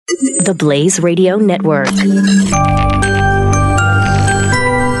the Blaze Radio Network.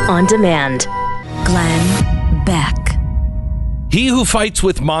 On demand. Glenn Beck. He who fights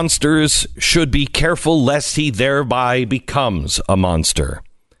with monsters should be careful lest he thereby becomes a monster.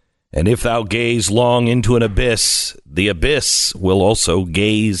 And if thou gaze long into an abyss, the abyss will also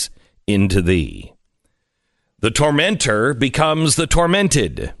gaze into thee. The tormentor becomes the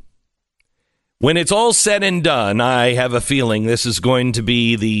tormented. When it's all said and done, I have a feeling this is going to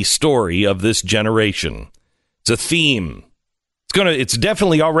be the story of this generation. It's a theme. It's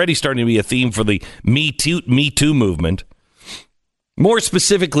definitely already starting to be a theme for the Me Too movement. More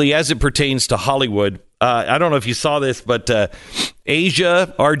specifically, as it pertains to Hollywood, I don't know if you saw this, but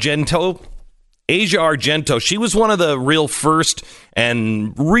Asia Argento, she was one of the real first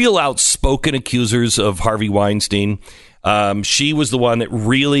and real outspoken accusers of Harvey Weinstein. She was the one that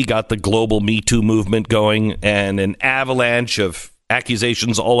really got the global Me Too movement going and an avalanche of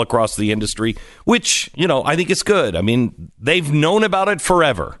accusations all across the industry, which, I think is good. I mean, they've known about it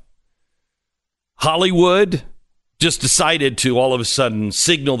forever. Hollywood just decided to all of a sudden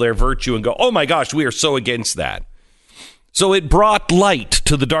signal their virtue and go, oh my gosh, we are so against that. So it brought light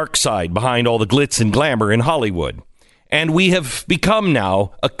to the dark side behind all the glitz and glamour in Hollywood. And we have become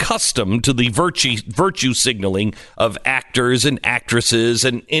now accustomed to the virtue signaling of actors and actresses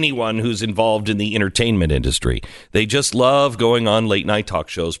and anyone who's involved in the entertainment industry. They just love going on late night talk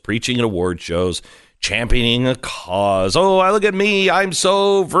shows, preaching at award shows, championing a cause. Oh, look at me. I'm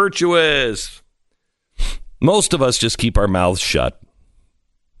so virtuous. Most of us just keep our mouths shut.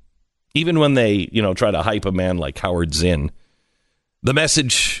 Even when they, try to hype a man like Howard Zinn. The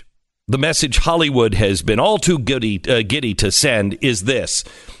message Hollywood has been all too giddy to send is this.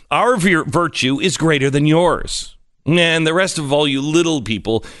 Our virtue is greater than yours. And the rest of all you little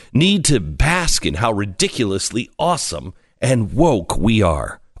people need to bask in how ridiculously awesome and woke we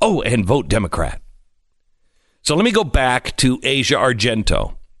are. Oh, and vote Democrat. So let me go back to Asia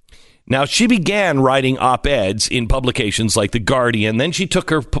Argento. Now, she began writing op-eds in publications like The Guardian. Then she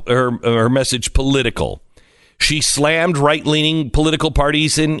took her message political. She slammed right-leaning political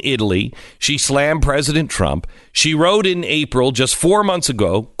parties in Italy. She slammed President Trump. She wrote in April, just 4 months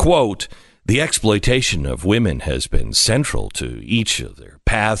ago, quote, the exploitation of women has been central to each of their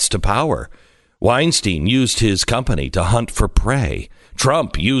paths to power. Weinstein used his company to hunt for prey.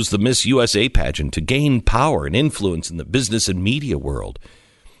 Trump used the Miss USA pageant to gain power and influence in the business and media world.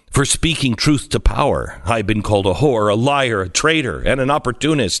 For speaking truth to power, I've been called a whore, a liar, a traitor, and an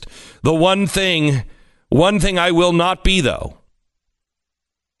opportunist. The one thing I will not be, though,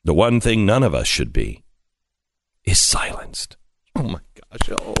 the one thing none of us should be, is silenced. Oh, my gosh.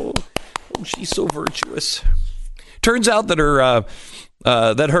 Oh, she's so virtuous. Turns out that her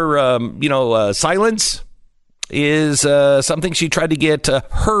silence is something she tried to get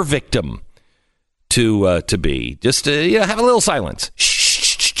her victim to be. Just to have a little silence. Shh.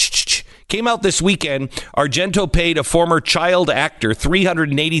 Came out this weekend. Argento paid a former child actor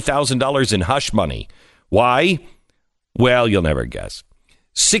 $380,000 in hush money. Why? Well, you'll never guess.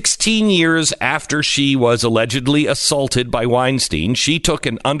 16 years after she was allegedly assaulted by Weinstein, she took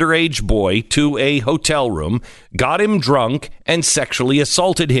an underage boy to a hotel room, got him drunk, and sexually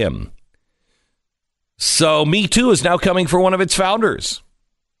assaulted him. So Me Too is now coming for one of its founders.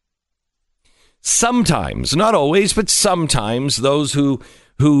 Sometimes, not always, but sometimes those who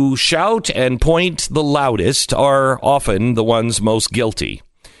shout and point the loudest are often the ones most guilty.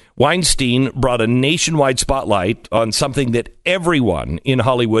 Weinstein brought a nationwide spotlight on something that everyone in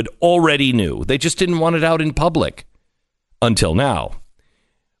Hollywood already knew. They just didn't want it out in public until now.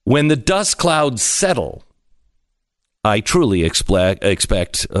 When the dust clouds settle, I truly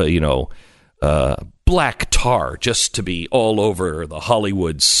expect black tar just to be all over the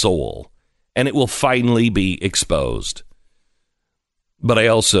Hollywood soul, and it will finally be exposed. But I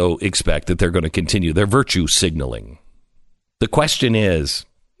also expect that they're going to continue their virtue signaling. The question is,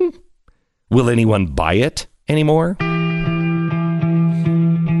 will anyone buy it anymore?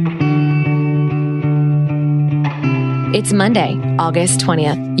 It's Monday, August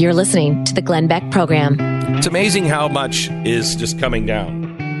 20th. You're listening to the Glenn Beck Program. It's amazing how much is just coming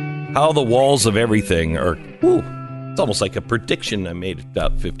down. How the walls of everything are... it's almost like a prediction I made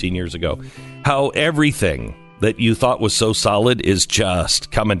about 15 years ago. How everything that you thought was so solid is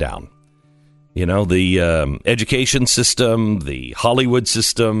just coming down. The education system, the Hollywood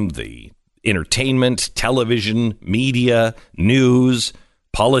system, the entertainment, television, media, news,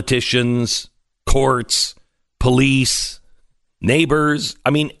 politicians, courts, police, neighbors. I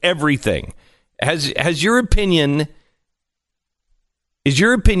mean, everything. Has your opinion Is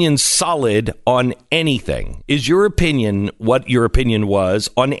your opinion solid on anything? Is your opinion what your opinion was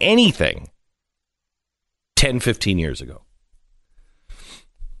on anything 10, 15 years ago?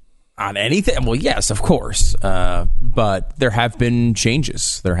 On anything? Well, yes, of course. But there have been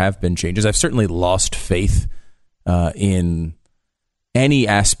changes. I've certainly lost faith in any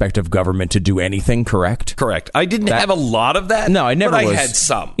aspect of government to do anything correct. Correct. I didn't have a lot of that. No, I never but was. I had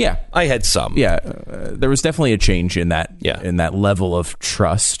some. Yeah. I had some. Yeah. There was definitely a change in that, in that level of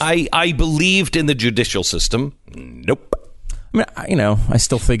trust. I believed in the judicial system. Nope. I mean, I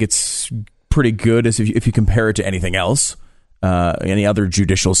still think it's pretty good as if you compare it to anything else, any other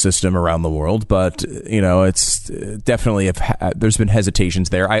judicial system around the world. But, it's definitely, there's been hesitations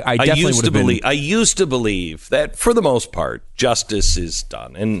there. I definitely would have been. I used to believe that for the most part, justice is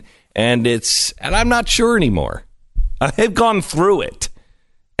done. And I'm not sure anymore. I've gone through it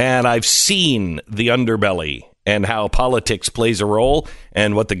and I've seen the underbelly and how politics plays a role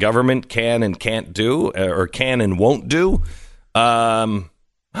and what the government can and can't do or can and won't do. I'm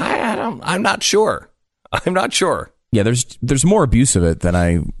not sure. I'm not sure. Yeah, there's more abuse of it than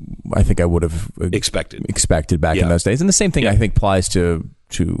I think I would have expected back in those days. And the same thing I think applies to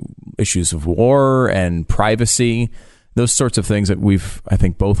issues of war and privacy, those sorts of things that we've, I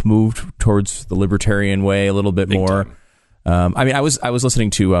think, both moved towards the libertarian way a little bit Big more. I mean, I was listening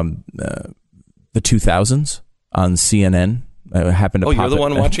to the 2000s on CNN. I happened to pop you're the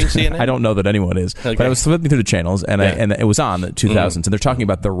one watching CNN? I don't know that anyone is, but I was flipping through the channels and and it was on the 2000s, and they're talking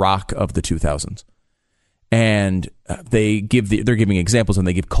about the rock of the 2000s. And they're giving examples, and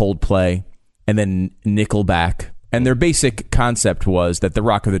they give Coldplay and then Nickelback, and their basic concept was that the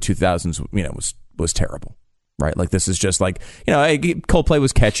rock of the 2000s, was terrible, right? Like this is just like Coldplay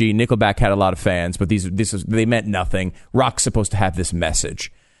was catchy, Nickelback had a lot of fans, but they meant nothing. Rock's supposed to have this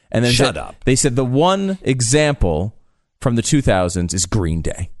message, and then Shut up. They said the one example from the 2000s is Green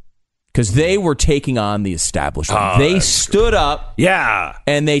Day. Because they were taking on the establishment. They stood up. Yeah.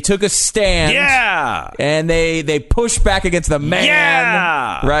 And they took a stand. Yeah. And they pushed back against the man.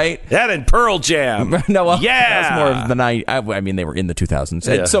 Yeah. Right? That and Pearl Jam. No, well, yeah. that was more of the 90s. I mean, they were in the 2000s.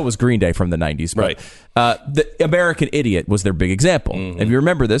 And so was Green Day from the 90s. But, right. The American Idiot was their big example. If you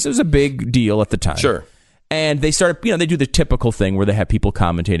remember this, it was a big deal at the time. Sure. And they started, they do the typical thing where they have people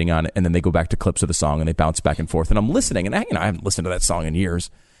commentating on it, and then they go back to clips of the song, and they bounce back and forth. And I'm listening, and I haven't listened to that song in years.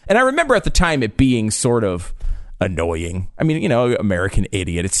 And I remember at the time it being sort of annoying. I mean, American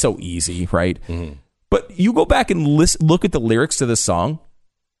Idiot. It's so easy, right? Mm-hmm. But you go back and look at the lyrics to the song,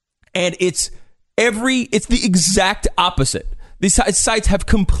 and it's the exact opposite. These sides have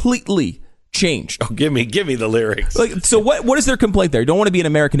completely changed. Oh, give me the lyrics. So what is their complaint there? You don't want to be an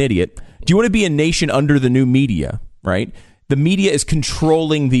American idiot. Do you want to be a nation under the new media, right? The media is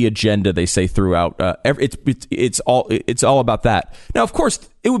controlling the agenda, they say throughout. It's all about that. Now, of course,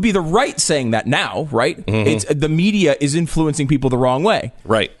 it would be the right saying that now, right? Mm-hmm. The media is influencing people the wrong way.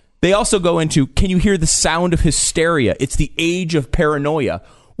 Right. They also go into, can you hear the sound of hysteria? It's the age of paranoia.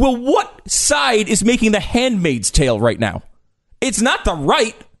 Well, what side is making The Handmaid's Tale right now? It's not the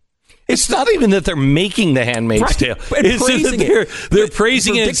right. It's not even that they're making The Handmaid's Tale. It's just that they're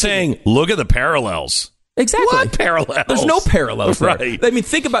praising it and saying, look at the parallels. Exactly. What parallels? There's no parallels there. Right. I mean,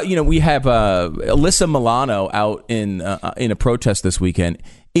 think about, we have Alyssa Milano out in a protest this weekend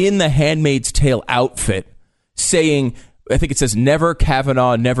in the Handmaid's Tale outfit saying, I think it says, never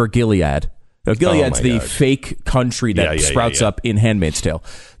Kavanaugh, never Gilead. Now, Gilead's the fake country that sprouts up in Handmaid's Tale.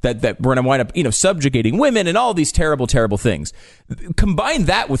 That we're going to wind up, subjugating women and all these terrible, terrible things. Combine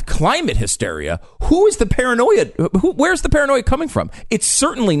that with climate hysteria. Who is the paranoia? Where's the paranoia coming from? It's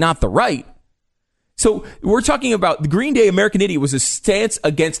certainly not the right. So we're talking about the Green Day American Idiot was a stance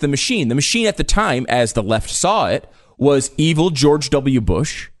against the machine. The machine at the time, as the left saw it, was evil George W.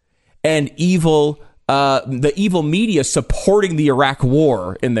 Bush and the evil media supporting the Iraq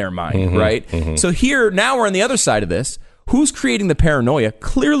war in their mind, right? Mm-hmm. So now we're on the other side of this. Who's creating the paranoia?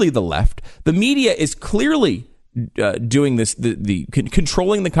 Clearly the left. The media is clearly doing this,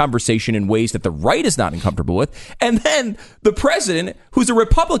 controlling the conversation in ways that the right is not uncomfortable with. And then the president, who's a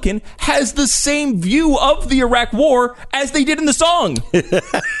Republican, has the same view of the Iraq war as they did in the song.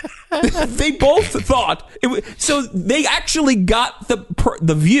 They both thought so they actually got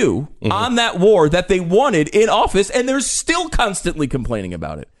the view on that war that they wanted in office, and they're still constantly complaining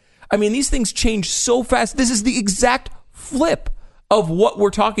about it. I mean, these things change so fast. This is the exact flip of what we're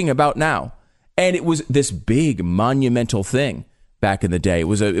talking about now. And it was this big monumental thing back in the day. It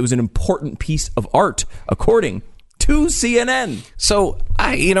was an important piece of art, according to CNN. So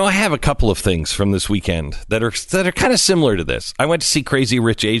I have a couple of things from this weekend that are kind of similar to this. I went to see Crazy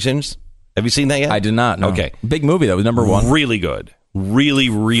Rich Asians. Have you seen that yet? I did not. No. Okay, big movie. That was number one. Really good. Really,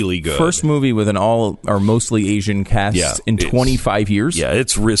 really good. First movie with an all or mostly Asian cast in 25 years. Yeah,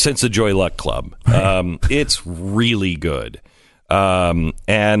 it's since the Joy Luck Club. It's really good, and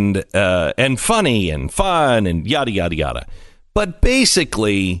funny and fun and yada yada yada. But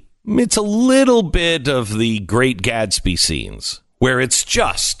basically, it's a little bit of the Great Gatsby scenes where it's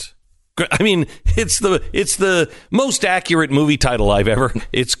just. I mean, it's the most accurate movie title I've ever.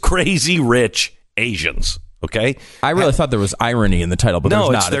 It's Crazy Rich Asians. Okay, I really thought there was irony in the title, but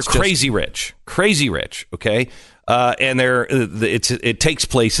no, there's not. They're crazy rich. Okay, and it takes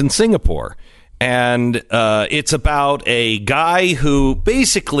place in Singapore, and it's about a guy who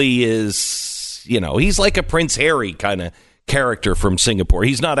basically is, he's like a Prince Harry kind of character from Singapore.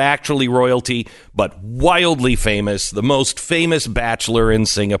 He's not actually royalty, but wildly famous, the most famous bachelor in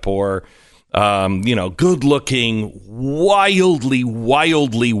Singapore. Good looking, wildly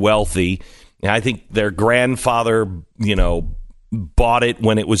wealthy. I think their grandfather, bought it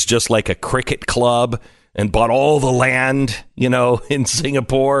when it was just like a cricket club and bought all the land, in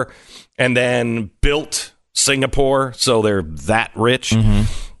Singapore and then built Singapore. So they're that rich.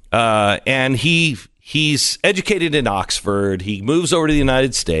 Mm-hmm. And he's educated in Oxford. He moves over to the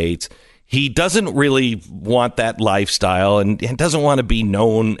United States. He doesn't really want that lifestyle and doesn't want to be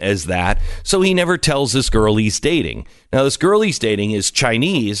known as that. So he never tells this girl he's dating. Now, this girl he's dating is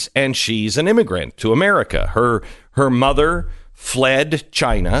Chinese, and she's an immigrant to America. Her mother fled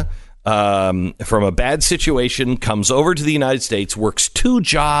China from a bad situation, comes over to the United States, works 2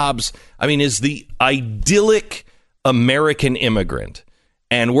 jobs. I mean, is the idyllic American immigrant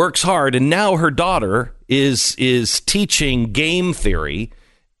and works hard. And now her daughter is teaching game theory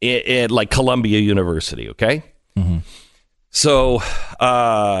at like Columbia University, okay? Mm-hmm. So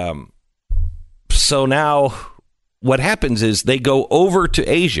now what happens is they go over to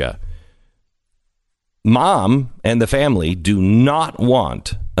Asia. Mom and the family do not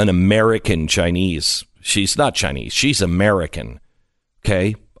want an American Chinese. She's not Chinese. She's American,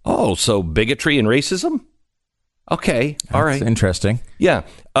 okay? Oh, so bigotry and racism? Okay, all right. That's interesting. Yeah.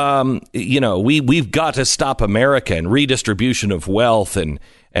 We've got to stop America and redistribution of wealth and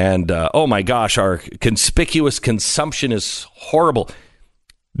oh my gosh, our conspicuous consumption is horrible.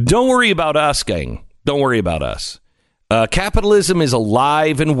 Don't worry about us, gang. Don't worry about us. Capitalism is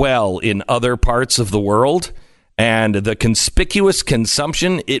alive and well in other parts of the world, and the conspicuous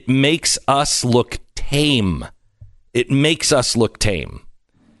consumption, it makes us look tame. It makes us look tame.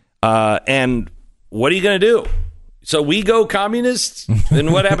 And what are you going to do? So we go communists,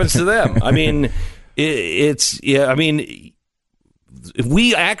 and what happens to them? I mean,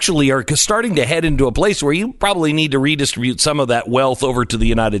 we actually are starting to head into a place where you probably need to redistribute some of that wealth over to the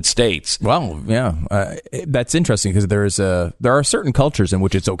United States. Well, yeah, that's interesting because there are certain cultures in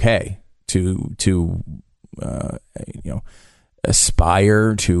which it's okay to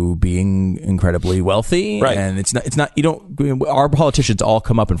aspire to being incredibly wealthy, right? And it's not our politicians all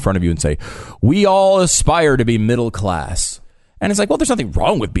come up in front of you and say we all aspire to be middle class. And it's like, well, there's nothing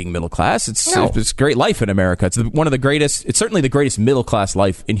wrong with being middle class. It's a great life in America. It's one of the greatest. It's certainly the greatest middle class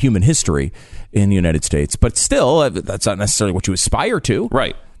life in human history in the United States. But still, that's not necessarily what you aspire to.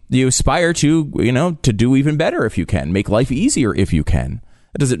 Right. You aspire to, to do even better if you can, make life easier if you can.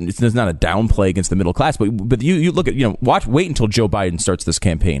 It's not a downplay against the middle class, but you look at, wait until Joe Biden starts this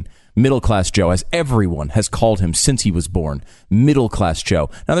campaign. Middle class Joe, as everyone has called him since he was born. Middle class Joe.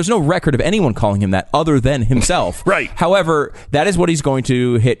 Now, there's no record of anyone calling him that other than himself. Right. However, that is what he's going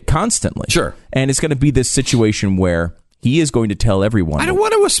to hit constantly. Sure. And it's going to be this situation where he is going to tell everyone. I don't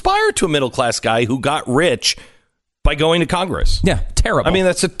want to aspire to a middle class guy who got rich by going to Congress. Yeah, terrible. I mean,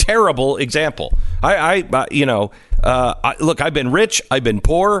 that's a terrible example. Look, I've been rich, I've been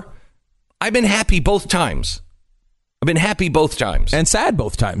poor, I've been happy both times. And sad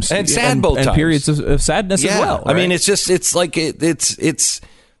both times. And periods of sadness as well. Right? I mean,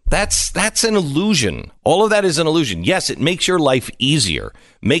 that's an illusion. All of that is an illusion. Yes, it makes your life easier.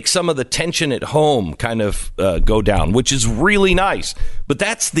 Makes some of the tension at home kind of go down, which is really nice. But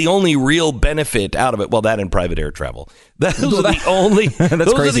that's the only real benefit out of it. Well, that and private air travel. Those are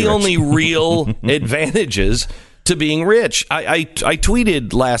the only real advantages to being rich. I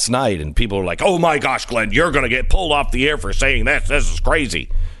tweeted last night and people were like, oh my gosh, Glenn, you're going to get pulled off the air for saying this. This is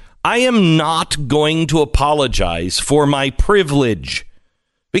crazy. I am not going to apologize for my privilege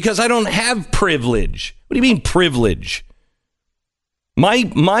because I don't have privilege. What do you mean privilege?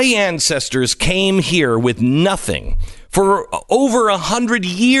 My ancestors came here with nothing. For over 100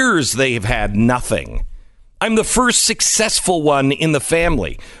 years, they've had nothing. I'm the first successful one in the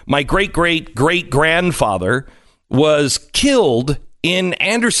family. My great-great-great-grandfather was killed in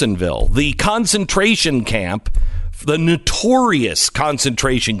Andersonville, the concentration camp the notorious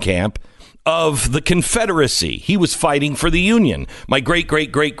concentration camp of the Confederacy. He was fighting for the Union. My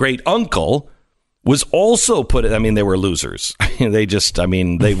great uncle was also put. I mean, they were losers. They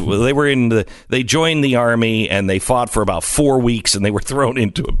were they joined the army and they fought for about 4 weeks and they were thrown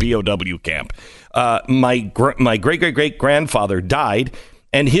into a POW camp. My great grandfather died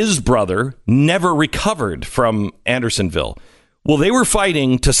and his brother never recovered from Andersonville. Well, they were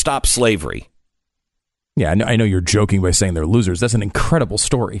fighting to stop slavery. Yeah, I know you're joking by saying they're losers. That's an incredible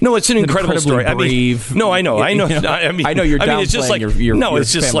story. No, it's an incredible story. Brave, I know. I know you're downplaying it's just like your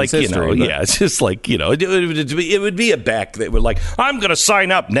it's just like history, it's just like it would be a back that would like, I'm going to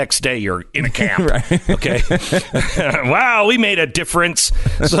sign up next day. You're in a camp, right. Okay? Wow, we made a difference.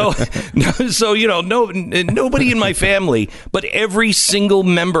 So nobody in my family, but every single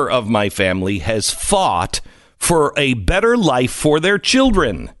member of my family has fought for a better life for their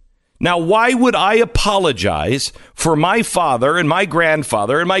children. Now, why would I apologize for my father and my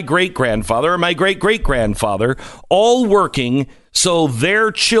grandfather and my great-grandfather and my great-great-grandfather all working so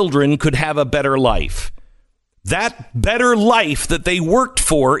their children could have a better life? That better life that they worked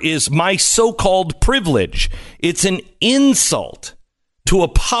for is my so-called privilege. It's an insult to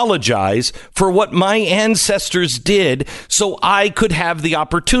apologize for what my ancestors did so I could have the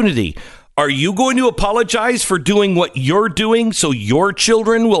opportunity. Are you going to apologize for doing what you're doing so your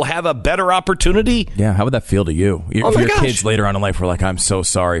children will have a better opportunity? Yeah, how would that feel to you? If your kids later on in life were like, I'm so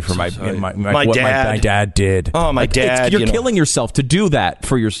sorry for what my dad did. Oh, my dad. You're killing yourself to do that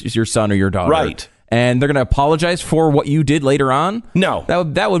for your son or your daughter. Right. And they're going to apologize for what you did later on? No.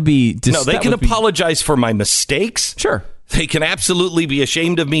 That would be... No, they can apologize for my mistakes. Sure. They can absolutely be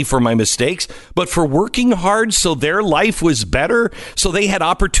ashamed of me for my mistakes, but for working hard so their life was better, so they had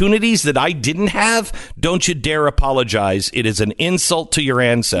opportunities that I didn't have, don't you dare apologize. It is an insult to your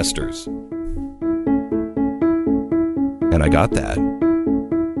ancestors. And I got that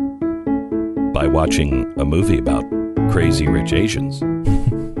by watching a movie about crazy rich Asians.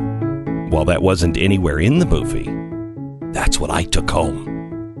 While that wasn't anywhere in the movie, that's what I took home.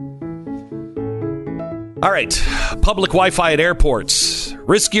 All right, public Wi-Fi at airports,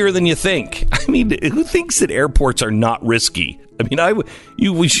 riskier than you think. I mean, who thinks that airports are not risky? I mean, I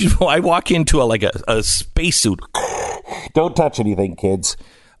walk into a spacesuit. Don't touch anything, kids.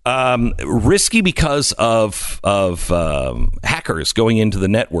 Risky because of hackers going into the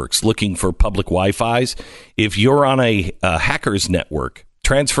networks looking for public Wi-Fis. If you're on a hacker's network,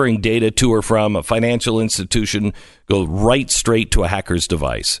 transferring data to or from a financial institution, go right straight to a hacker's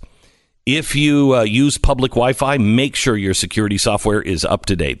device. If you use public Wi-Fi, make sure your security software is up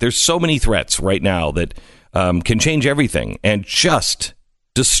to date. There's so many threats right now that can change everything and just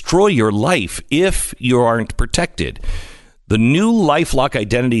destroy your life if you aren't protected. The new LifeLock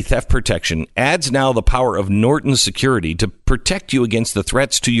identity theft protection adds now the power of Norton Security to protect you against the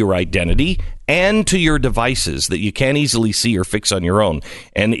threats to your identity and to your devices that you can't easily see or fix on your own.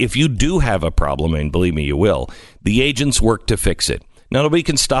 And if you do have a problem, and believe me, you will, the agents work to fix it. Now, nobody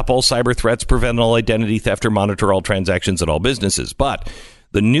can stop all cyber threats, prevent all identity theft, or monitor all transactions at all businesses. But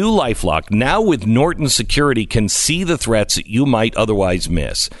the new LifeLock, now with Norton Security, can see the threats that you might otherwise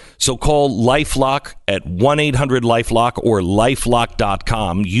miss. So call LifeLock at 1-800-LifeLock or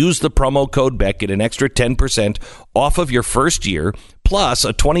LifeLock.com. Use the promo code Beck, get an extra 10% off of your first year, plus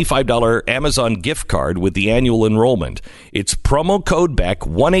a $25 Amazon gift card with the annual enrollment. It's promo code Beck,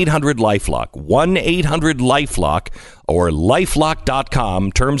 1-800-LifeLock, 1-800-LifeLock, or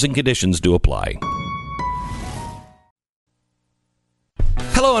LifeLock.com. Terms and conditions do apply.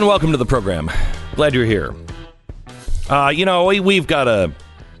 Hello and welcome to the program. Glad you're here. We've got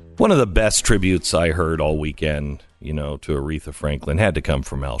one of the best tributes I heard all weekend, to Aretha Franklin. Had to come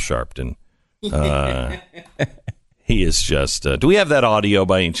from Al Sharpton. He is just... do we have that audio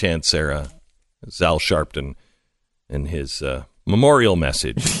by any chance, Sarah? It's Al Sharpton and his memorial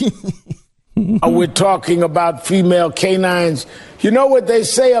message. We're talking about female canines. You know what they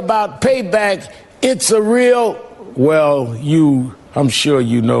say about payback? It's a real... Well, I'm sure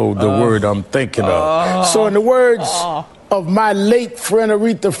you know the word I'm thinking of. So in the words of my late friend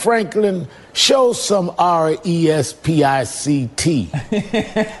Aretha Franklin, show some R-E-S-P-I-C-T.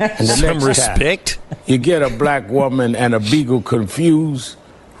 And some respect. You get a black woman and a beagle confused.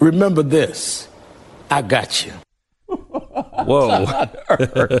 Remember this. I got you. Whoa.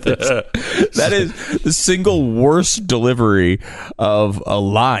 That is the single worst delivery of a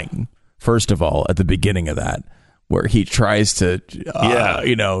line, first of all, at the beginning of that, where he tries to,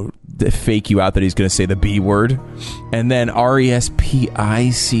 fake you out that he's going to say the B word. And then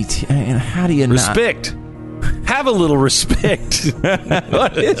R-E-S-P-I-C-T. How do you not? Respect. How have a little respect.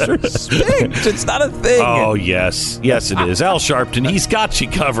 What is respect? It's not a thing. Oh, yes. Yes, it is. Al Sharpton, he's got you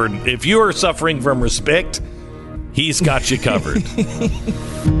covered. If you are suffering from respect, he's got you covered.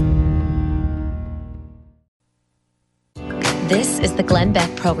 This is the Glenn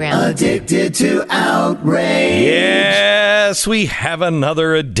Beck Program. Addicted to outrage. Yes, we have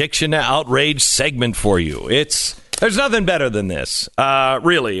another Addiction to Outrage segment for you. There's nothing better than this,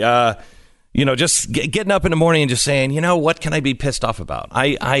 really. Just getting up in the morning and just saying, what can I be pissed off about?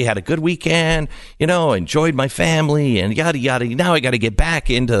 I had a good weekend, enjoyed my family and yada, yada. Now I got to get back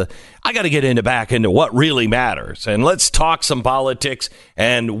into what really matters. And let's talk some politics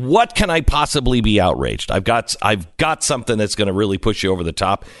and what can I possibly be outraged? I've got something that's going to really push you over the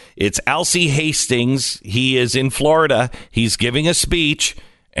top. It's Alcee Hastings. He is in Florida. He's giving a speech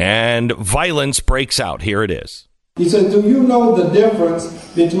and violence breaks out. Here it is. He said, do you know the difference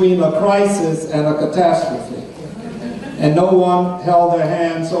between a crisis and a catastrophe? And no one held their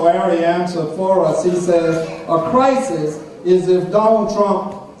hand, so Ari answered for us. He says, a crisis is if Donald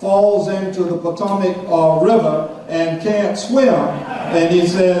Trump falls into the Potomac River and can't swim. And he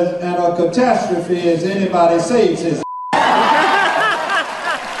says, and a catastrophe is anybody saves his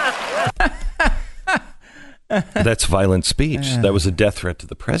That's violent speech. That was a death threat to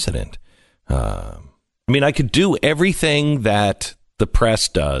the president. I could do everything that the press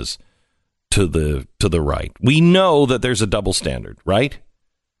does to the right. We know that there's a double standard, right?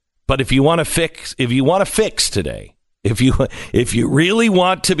 But if you want to fix today, if you really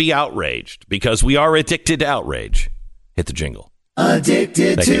want to be outraged, because we are addicted to outrage, hit the jingle.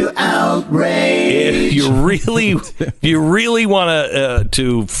 Addicted to outrage. If you really want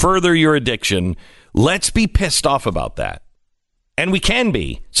to further your addiction, let's be pissed off about that. And we can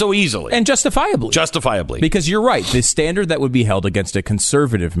be so easily. And justifiably. Because you're right. The standard that would be held against a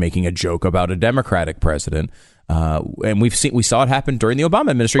conservative making a joke about a Democratic president, and we saw it happen during the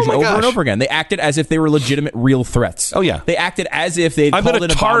Obama administration over and over again. They acted as if they were legitimate, real threats. Oh, yeah. They acted as if they'd I'm going to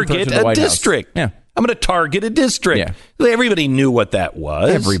target a district. Yeah. I'm going to target a district. Yeah. Everybody knew what that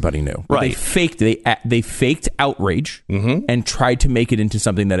was. Everybody knew. But right. They faked outrage and tried to make it into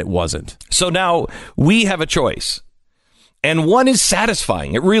something that it wasn't. So now we have a choice. And one is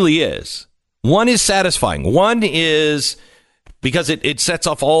satisfying. It really is. One is satisfying. One is, because it sets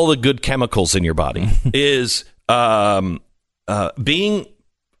off all the good chemicals in your body, is being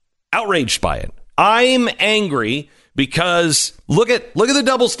outraged by it. I'm angry because look at the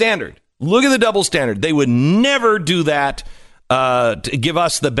double standard. Look at the double standard. They would never do that to give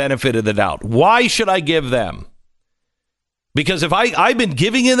us the benefit of the doubt. Why should I give them? Because if I've been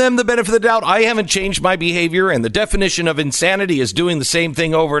giving them the benefit of the doubt, I haven't changed my behavior, and the definition of insanity is doing the same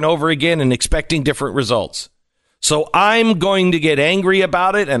thing over and over again and expecting different results. So I'm going to get angry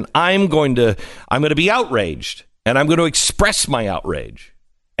about it, and I'm going to be outraged, and I'm going to express my outrage.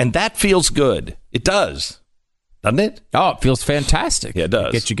 And that feels good. It does. Doesn't it? Oh, it feels fantastic. Yeah, it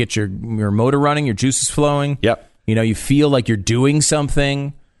does. Get your motor running, your juices flowing. Yep. You feel like you're doing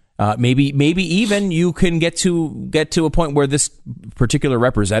something. Maybe even you can get to a point where this particular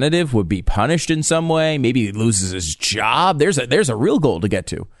representative would be punished in some way. Maybe he loses his job. There's a real goal to get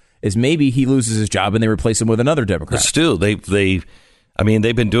to. Is maybe he loses his job and they replace him with another Democrat. Stu, they've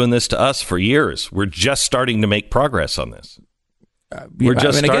been doing this to us for years. We're just starting to make progress on this. We're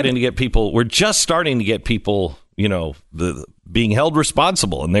just starting to get people. We're just starting to get people. Being held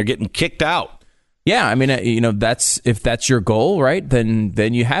responsible, and they're getting kicked out. Yeah, if that's your goal, right?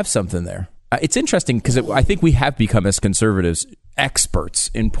 Then you have something there. It's interesting because I think we have become, as conservatives, experts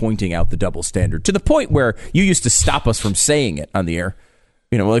in pointing out the double standard to the point where you used to stop us from saying it on the air.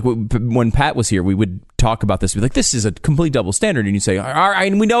 Like when Pat was here, we would talk about this. We'd be like, "This is a complete double standard," and you'd say, "All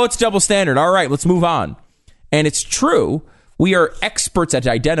right, we know it's double standard. All right, let's move on." And it's true. We are experts at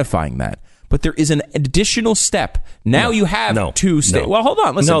identifying that. But there is an additional step. Now you have two standards. Well, hold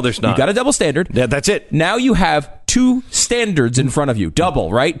on. Listen. No, there's not. You've got a double standard. Yeah, that's it. Now you have two standards in front of you.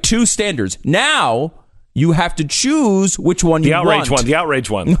 Double, right? Two standards. Now you have to choose which one you want. The outrage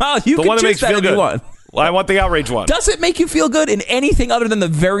one. Well, you the can one that choose makes that you feel if good. you want. Well, I want the outrage one. Does it make you feel good in anything other than the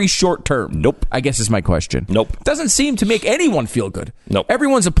very short term? Nope. I guess is my question. Nope. Doesn't seem to make anyone feel good. Nope.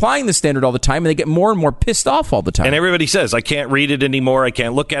 Everyone's applying the standard all the time, and they get more and more pissed off all the time. And everybody says, I can't read it anymore. I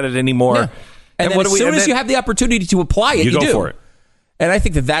can't look at it anymore. Yeah. And then as soon as you have the opportunity to apply it, you go do. for it. And I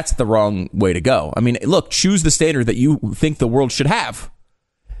think that's the wrong way to go. Look, choose the standard that you think the world should have.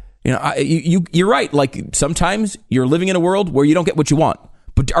 You're right. Like, sometimes you're living in a world where you don't get what you want.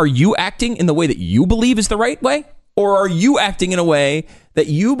 But are you acting in the way that you believe is the right way? Or are you acting in a way that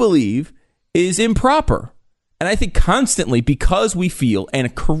you believe is improper? And I think constantly, because we feel,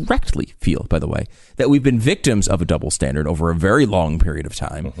 and correctly feel, by the way, that we've been victims of a double standard over a very long period of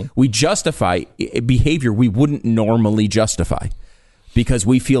time, we justify behavior we wouldn't normally justify. Because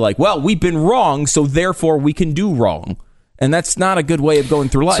we feel like, well, we've been wrong, so therefore we can do wrong. And that's not a good way of going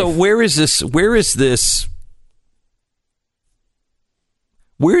through life. So where is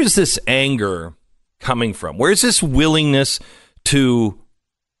this anger coming from? Where is this willingness to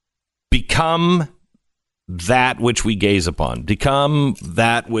become that which we gaze upon, become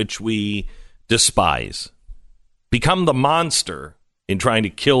that which we despise, become the monster in trying to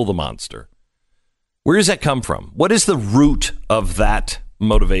kill the monster? Where does that come from? What is the root of that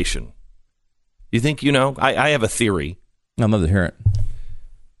motivation? You think you know? I have a theory. I'd love to hear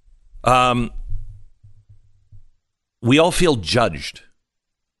it. We all feel judged.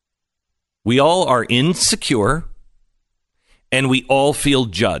 We all are insecure, and we all feel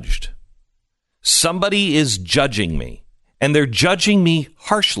judged. Somebody is judging me, and they're judging me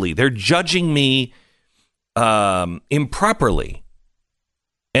harshly. They're judging me improperly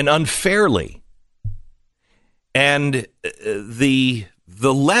and unfairly. And the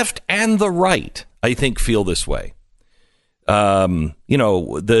left and the right, I think, feel this way.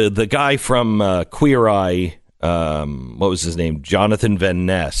 The guy from Queer Eye, what was his name? Jonathan Van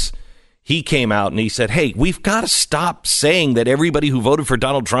Ness. He came out and he said, hey, we've got to stop saying that everybody who voted for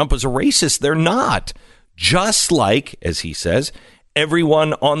Donald Trump was a racist. They're not. Just like, as he says,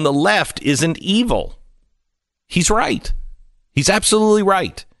 everyone on the left isn't evil. He's right. He's absolutely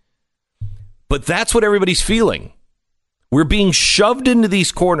right. But that's what everybody's feeling. We're being shoved into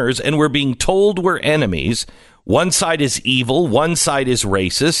these corners and we're being told we're enemies. One side is evil. One side is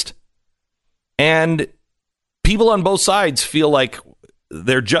racist. And people on both sides feel like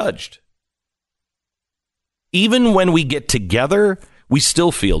they're judged. Even when we get together, we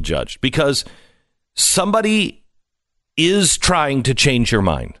still feel judged because somebody is trying to change your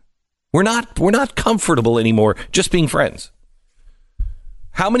mind. We're not comfortable anymore just being friends.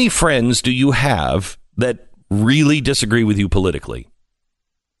 How many friends do you have that really disagree with you politically?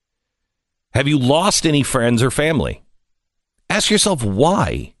 Have you lost any friends or family? Ask yourself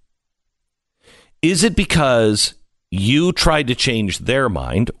why. Is it because you tried to change their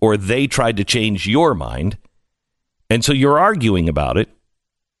mind or they tried to change your mind? And so you're arguing about it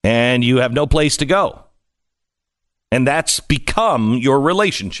and you have no place to go. And that's become your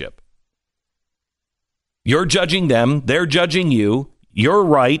relationship. You're judging them. They're judging you. You're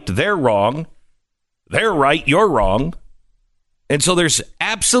right. They're wrong. They're right. You're wrong. And so there's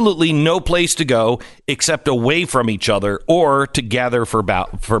absolutely no place to go except away from each other or to gather for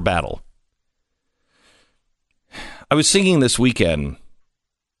battle. I was singing this weekend,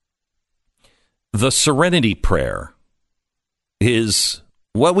 the Serenity Prayer is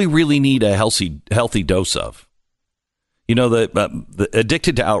what we really need a healthy dose of. You know, the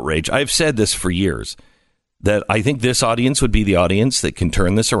addicted to outrage. I've said this for years, that I think this audience would be the audience that can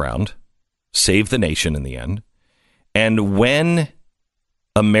turn this around, save the nation in the end. And when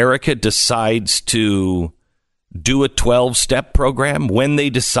America decides to do a 12-step program, when they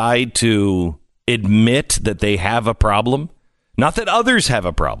decide to admit that they have a problem, not that others have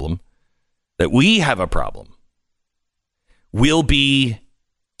a problem, that we have a problem, we'll be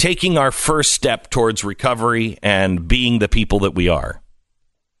taking our first step towards recovery and being the people that we are.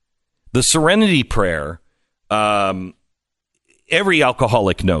 The Serenity Prayer, every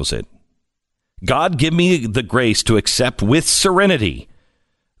alcoholic knows it. God, give me the grace to accept with serenity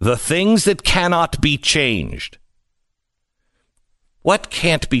the things that cannot be changed. What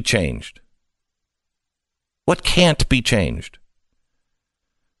can't be changed? What can't be changed?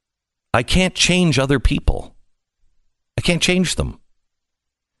 I can't change other people. I can't change them.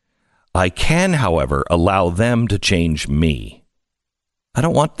 I can, however, allow them to change me. I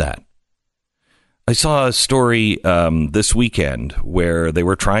don't want that. I saw a story this weekend where they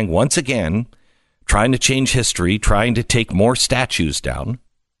were trying to change history, trying to take more statues down.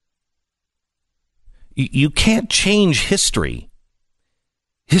 You can't change history.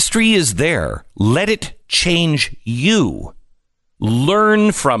 History is there. Let it change you.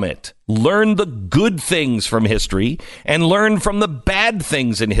 Learn from it. Learn the good things from history and learn from the bad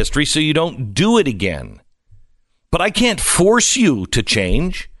things in history so you don't do it again. But I can't force you to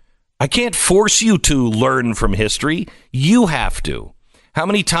change. I can't force you to learn from history. You have to. How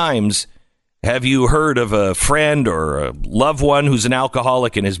many times have you heard of a friend or a loved one who's an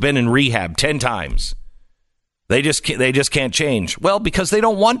alcoholic and has been in rehab 10 times? They just can't change. Well, because they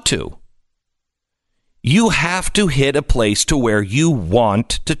don't want to. You have to hit a place to where you want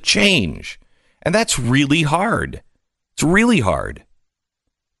to change. And that's really hard. It's really hard.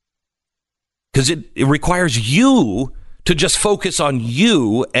 because it requires you to just focus on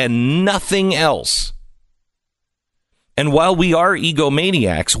you and nothing else. And while we are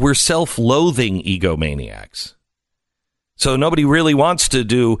egomaniacs, we're self-loathing egomaniacs. So nobody really wants to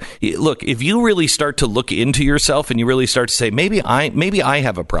do. Look, if you really start to look into yourself and you really start to say, maybe I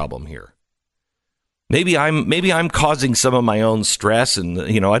have a problem here. Maybe I'm causing some of my own stress, and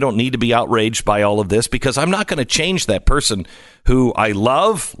I don't need to be outraged by all of this, because I'm not going to change that person who I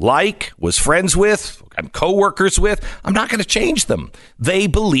love, was friends with, I'm coworkers with. I'm not going to change them. They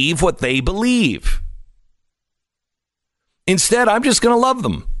believe what they believe. Instead, I'm just going to love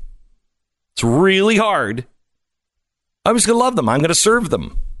them. It's really hard. I'm just going to love them. I'm going to serve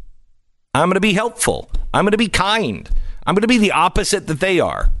them. I'm going to be helpful. I'm going to be kind. I'm going to be the opposite that they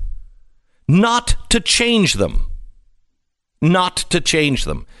are. Not to change them. Not to change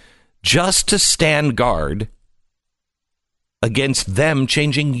them. Just to stand guard against them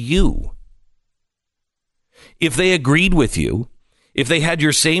changing you. If they agreed with you, if they had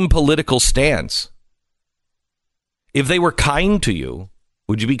your same political stance, if they were kind to you,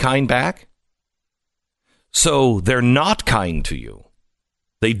 would you be kind back? So they're not kind to you.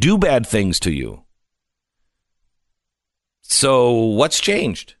 They do bad things to you. So what's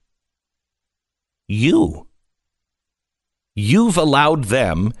changed? You. You've allowed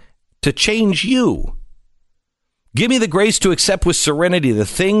them to change you. Give me the grace to accept with serenity the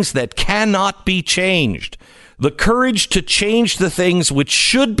things that cannot be changed, the courage to change the things which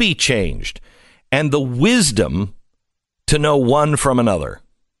should be changed, and the wisdom to know one from another.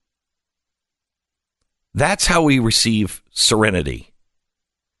 That's how we receive serenity.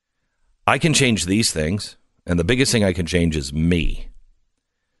 I can change these things, and the biggest thing I can change is me.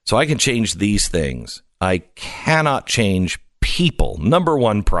 So I can change these things. I cannot change people. Number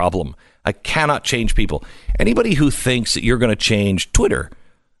one problem, I cannot change people. Anybody who thinks that you're going to change Twitter,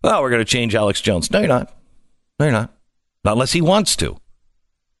 well, we're going to change Alex Jones. No, you're not. No, you're not. Not unless he wants to.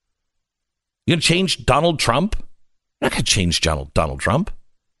 You're going to change Donald Trump? You're not going to change Donald Trump.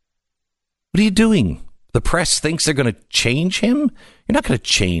 What are you doing? The press thinks they're going to change him? You're not going to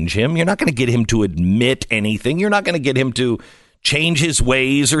change him. You're not going to get him to admit anything. You're not going to get him to change his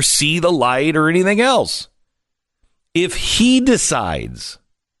ways or see the light or anything else. If he decides,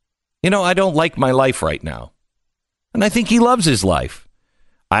 I don't like my life right now, and I think he loves his life.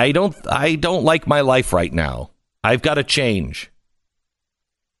 I don't like my life right now. I've got to change.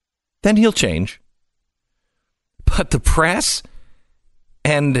 Then he'll change. But the press,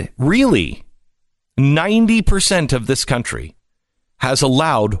 and really 90% of this country, has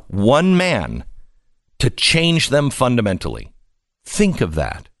allowed one man to change them fundamentally. Think of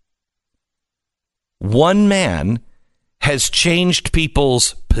that. One man has changed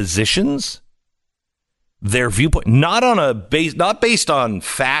people's positions, their viewpoint, not based on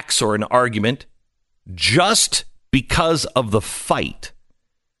facts or an argument, just because of the fight.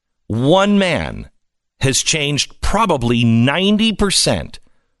 One man has changed probably 90%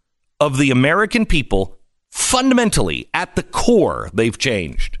 of the American people fundamentally. At the core, they've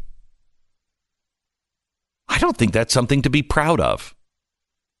changed. I don't think that's something to be proud of.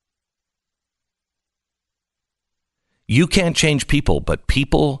 You can't change people, but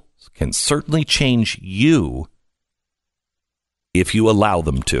people can certainly change you if you allow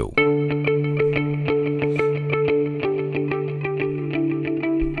them to.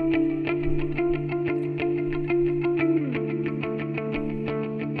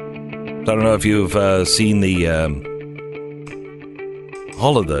 I don't know if you've seen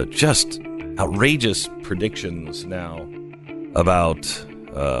all of the just outrageous predictions now about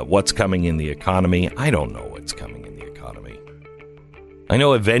what's coming in the economy. I don't know what's coming in the economy. I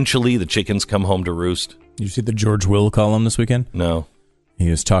know eventually the chickens come home to roost. Did you see the George Will column this weekend? No. He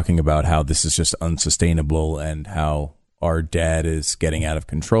was talking about how this is just unsustainable and how our debt is getting out of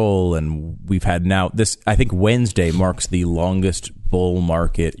control. And we've had now this, I think Wednesday marks the longest bull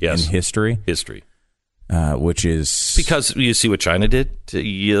market in history. Which is... Because you see what China did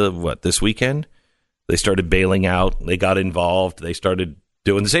this weekend? They started bailing out. They got involved. They started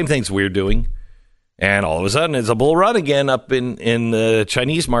doing the same things we're doing. And all of a sudden, it's a bull run again up in the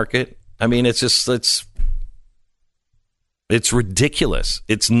Chinese market. I mean, it's ridiculous.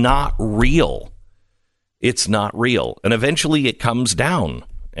 It's not real. It's not real. And eventually it comes down.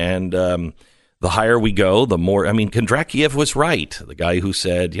 And the higher we go, the more... I mean, Kondratiev was right. The guy who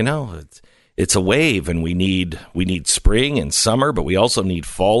said, it's a wave, and we need spring and summer, but we also need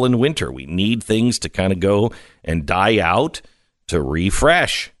fall and winter. We need things to kind of go and die out to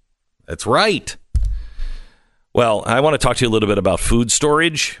refresh. That's right. Well, I want to talk to you a little bit about food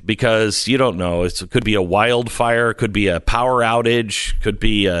storage because you don't know. It could be a wildfire, could be a power outage, could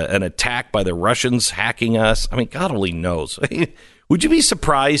be an attack by the Russians hacking us. I mean, God only knows. Would you be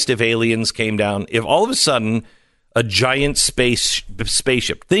surprised if aliens came down? If all of a sudden a giant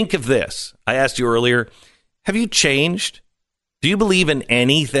spaceship, think of this. I asked you earlier, have you changed? Do you believe in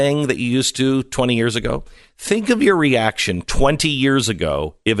anything that you used to 20 years ago? Think of your reaction 20 years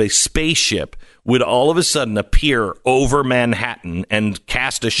ago if a spaceship would all of a sudden appear over Manhattan and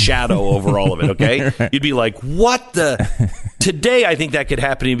cast a shadow over all of it, okay? You'd be like, what the? Today, I think that could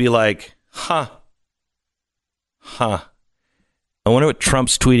happen. You'd be like, huh. I wonder what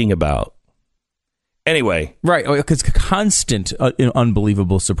Trump's tweeting about. Anyway. Right, because constant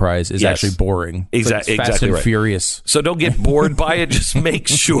unbelievable surprise is actually boring. Exactly, Fast and right. Furious. So don't get bored by it. Just make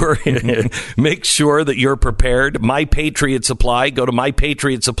sure that you're prepared. My Patriot Supply. Go to My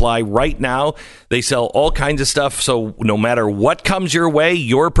Patriot Supply right now. They sell all kinds of stuff. So no matter what comes your way,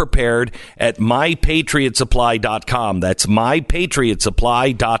 you're prepared at mypatriotsupply.com. That's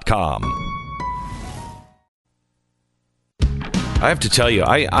mypatriotsupply.com. I have to tell you,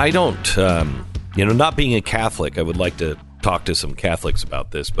 I don't... not being a Catholic, I would like to talk to some Catholics about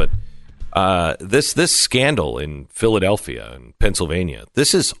this, but this scandal in Philadelphia and Pennsylvania,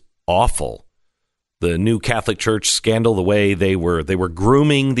 this is awful. The new Catholic Church scandal, the way they were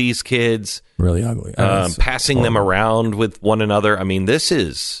grooming these kids, really ugly, passing them around with one another. I mean, this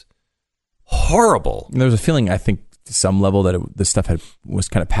is horrible. And there's a feeling, I think, to some level that this stuff was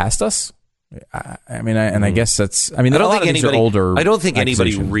kind of past us. I guess that's. I mean, I don't think anybody. I don't think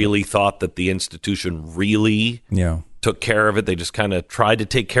anybody really thought that the institution really took care of it. They just kind of tried to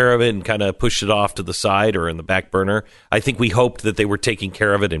take care of it and kind of pushed it off to the side or in the back burner. I think we hoped that they were taking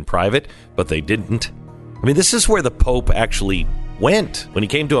care of it in private, but they didn't. I mean, this is where the Pope actually went when he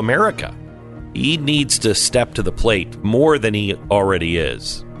came to America. He needs to step to the plate more than he already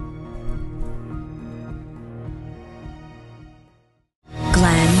is.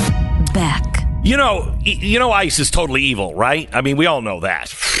 Glenn Beck. You know, ICE is totally evil, right? I mean, we all know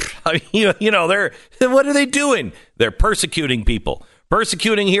that. I mean, what are they doing? They're persecuting people.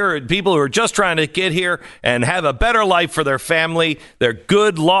 Persecuting people who are just trying to get here and have a better life for their family. They're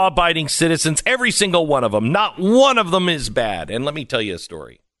good, law-abiding citizens, every single one of them. Not one of them is bad. And let me tell you a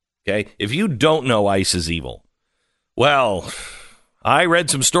story, okay? If you don't know ICE is evil, well, I read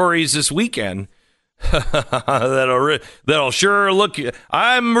some stories this weekend that'll sure look.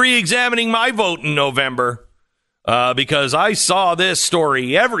 I'm re-examining my vote in November because I saw this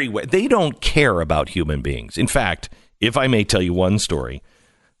story everywhere. They don't care about human beings. In fact, if I may tell you one story,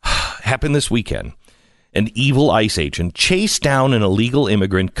 happened this weekend. An evil ICE agent chased down an illegal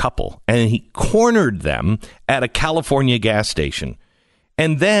immigrant couple and he cornered them at a California gas station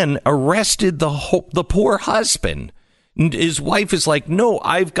and then arrested the poor husband. And his wife is like, no,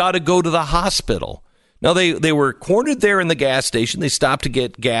 I've got to go to the hospital. Now, they were cornered there in the gas station. They stopped to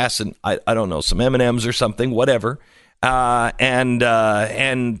get gas and, I don't know, some M&Ms or something, whatever. And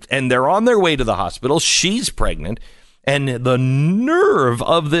they're on their way to the hospital. She's pregnant. And the nerve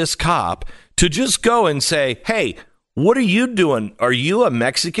of this cop to just go and say, hey, what are you doing? Are you a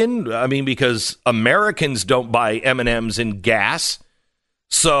Mexican? I mean, because Americans don't buy M&Ms and gas.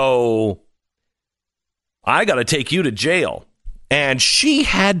 So I got to take you to jail. And she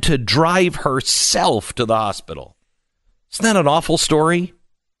had to drive herself to the hospital. Isn't that an awful story?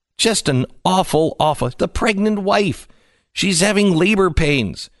 Just an awful. The pregnant wife. She's having labor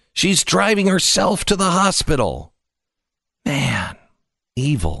pains. She's driving herself to the hospital. Man,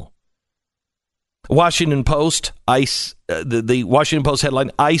 evil. Washington Post, ICE, the Washington Post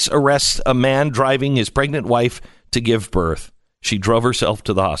headline, ICE arrests a man driving his pregnant wife to give birth. She drove herself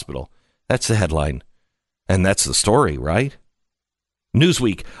to the hospital. That's the headline. And that's the story, right?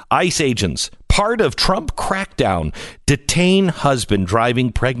 Newsweek, ICE agents, part of Trump crackdown, detain husband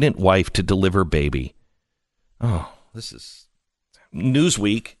driving pregnant wife to deliver baby. Oh, this is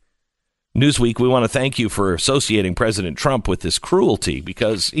Newsweek. Newsweek, we want to thank you for associating President Trump with this cruelty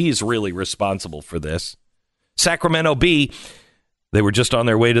because he's really responsible for this. Sacramento Bee, they were just on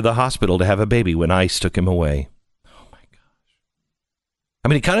their way to the hospital to have a baby when ICE took him away. Oh, my gosh. I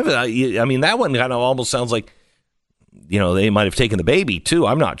mean, that one kind of almost sounds like, they might have taken the baby, too.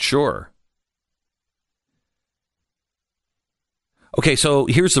 I'm not sure. Okay, so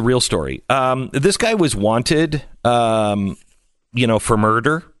here's the real story. This guy was wanted, for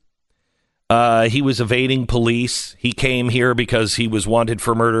murder. He was evading police. He came here because he was wanted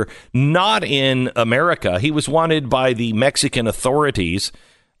for murder. Not in America. He was wanted by the Mexican authorities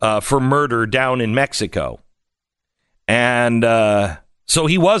for murder down in Mexico. And So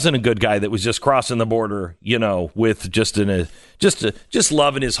he wasn't a good guy that was just crossing the border, with just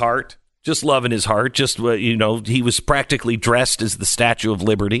love in his heart. Just love in his heart. He was practically dressed as the Statue of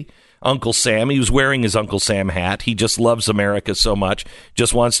Liberty. Uncle Sam. He was wearing his Uncle Sam hat. He just loves America so much.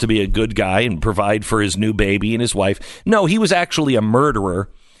 Just wants to be a good guy and provide for his new baby and his wife. No, he was actually a murderer.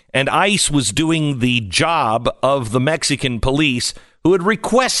 And ICE was doing the job of the Mexican police who had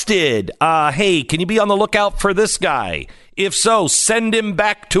requested, hey, can you be on the lookout for this guy? If so, send him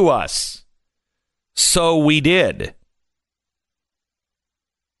back to us. So we did.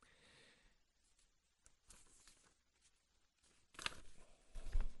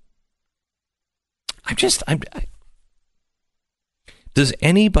 Does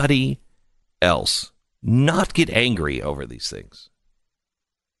anybody else not get angry over these things?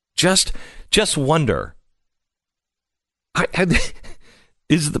 Just wonder.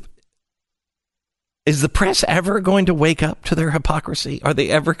 Is the press ever going to wake up to their hypocrisy? Are they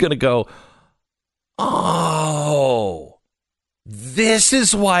ever going to go, oh, this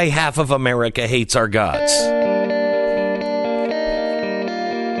is why half of America hates our guts?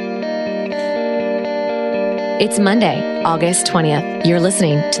 It's Monday, August 20th. You're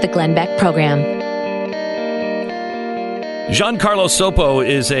listening to the Glenn Beck Program. Giancarlo Sopo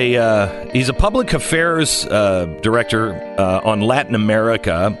is he's a public affairs director on Latin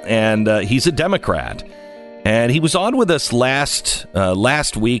America, and he's a Democrat. And he was on with us last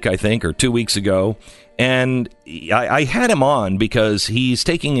week, I think, or 2 weeks ago. And I had him on because he's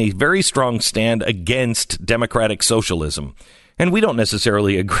taking a very strong stand against democratic socialism. And we don't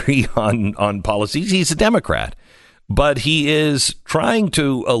necessarily agree on policies. He's a Democrat. But he is trying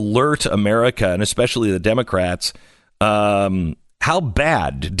to alert America, and especially the Democrats, how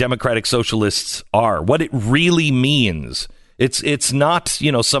bad democratic socialists are, what it really means. It's not,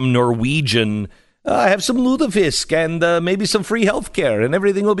 some Norwegian, I have some lutefisk and maybe some free health care and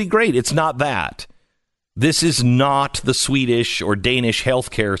everything will be great. It's not that. This is not the Swedish or Danish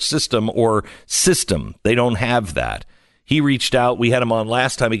healthcare system or system. They don't have that. He reached out. We had him on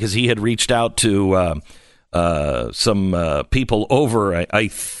last time because he had reached out to some people over, I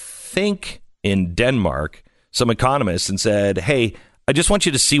think, in Denmark, some economists, and said, hey, I just want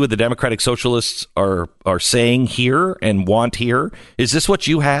you to see what the Democratic Socialists are saying here and want here. Is this what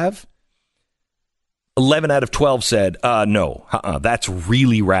you have? 11 out of 12 said, no, that's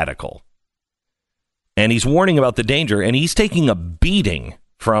really radical. And he's warning about the danger, and he's taking a beating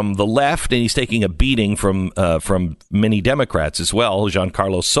from the left, and he's taking a beating from many Democrats as well.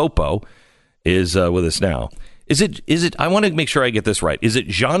 Giancarlo Sopo is with us now. Is it? I want to make sure I get this right. Is it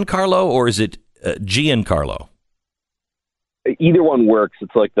Giancarlo or is it Giancarlo? Either one works.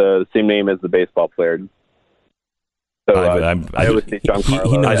 It's like the same name as the baseball player. So I would say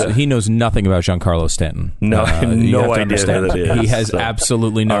Giancarlo. He knows nothing about Giancarlo Stanton. No, no idea who that is. He has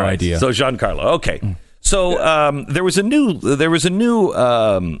absolutely no idea. So Giancarlo, okay. So there was a new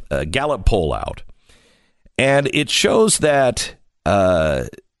Gallup poll out, and it shows that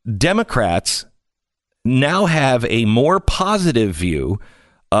Democrats now have a more positive view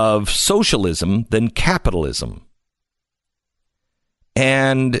of socialism than capitalism.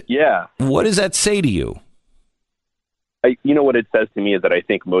 And what does that say to you? What it says to me is that I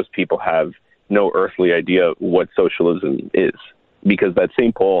think most people have no earthly idea what socialism is, because that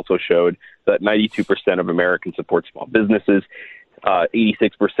same poll also showed that 92% of Americans support small businesses,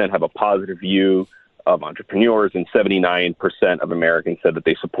 86% have a positive view of entrepreneurs, and 79% of Americans said that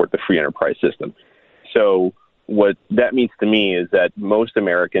they support the free enterprise system. So what that means to me is that most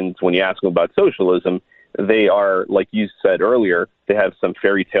Americans, when you ask them about socialism, they are, like you said earlier, they have some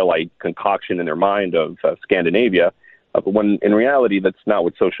fairy tale-like concoction in their mind of Scandinavia. But when in reality, that's not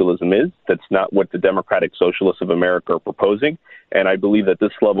what socialism is. That's not what the Democratic Socialists of America are proposing. And I believe that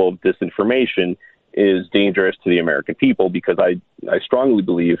this level of disinformation is dangerous to the American people, because I strongly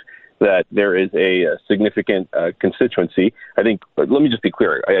believe that there is a significant constituency. I think, let me just be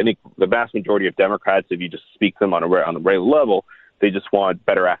clear, I think the vast majority of Democrats, if you just speak to them on a regular level, they just want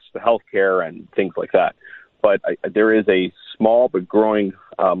better access to health care and things like that. But there is a small but growing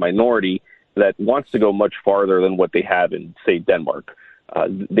minority that wants to go much farther than what they have in, say, Denmark.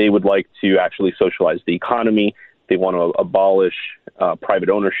 They would like to actually socialize the economy. They want to abolish private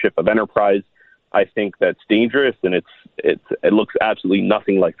ownership of enterprise. I think that's dangerous, and it looks absolutely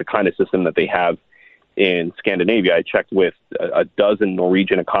nothing like the kind of system that they have in Scandinavia. I checked with a dozen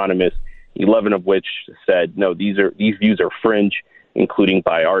Norwegian economists, 11 of which said, no, these views are fringe, including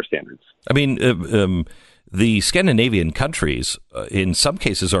by our standards. I mean, the Scandinavian countries, in some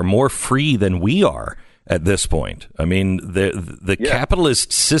cases, are more free than we are. at this point. I mean, the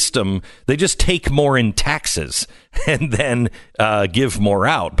capitalist system, they just take more in taxes and then give more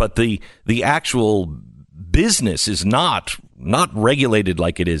out. But the actual business is not regulated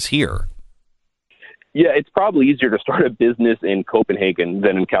like it is here. Yeah, it's probably easier to start a business in Copenhagen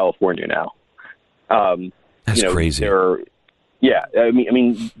than in California now. That's crazy. Yeah, I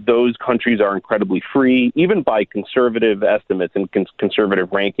mean, those countries are incredibly free, even by conservative estimates and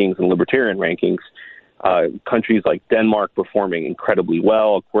conservative rankings and libertarian rankings. Countries like Denmark performing incredibly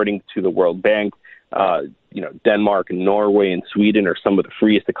well, according to the World Bank. Denmark and Norway and Sweden are some of the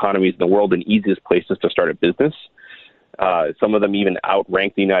freest economies in the world and easiest places to start a business. Some of them even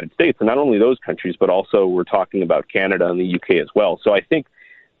outrank the United States. And not only those countries, but also we're talking about Canada and the UK as well. So I think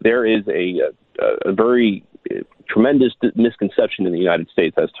there is a very tremendous misconception in the United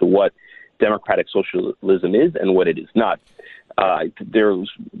States as to what democratic socialism is and what it is not. The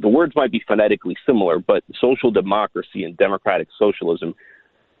words might be phonetically similar, but social democracy and democratic socialism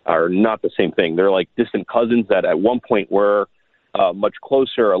are not the same thing. They're like distant cousins that at one point were much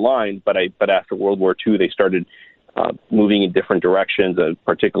closer aligned, but after World War II, they started moving in different directions,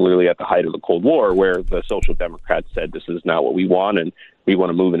 particularly at the height of the Cold War, where the Social Democrats said this is not what we want, and we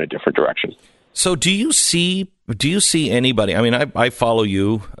want to move in a different direction. So do you see anybody? I mean, I follow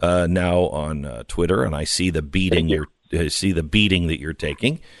you now on Twitter, and I see the beating that you're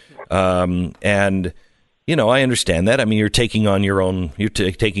taking, and I understand that. I mean, you're taking on your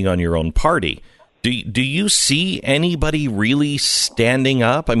own party. Do you see anybody really standing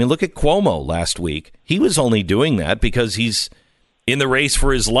up? I mean, look at Cuomo last week. He was only doing that because he's in the race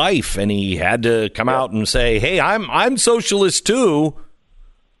for his life, and he had to come out and say, "Hey, I'm socialist too."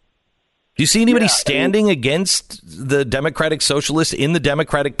 Do you see anybody standing against the Democratic Socialists in the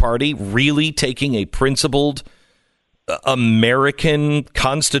Democratic Party, really taking a principled American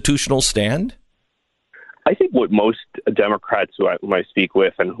constitutional stand? I think what most Democrats whom I speak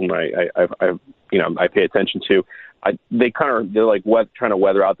with and whom I pay attention to, they're trying to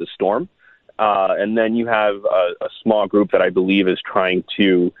weather out the storm, and then you have a small group that I believe is trying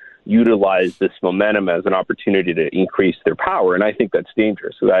to utilize this momentum as an opportunity to increase their power, and I think that's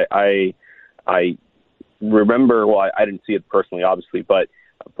dangerous. I remember, I didn't see it personally, obviously, but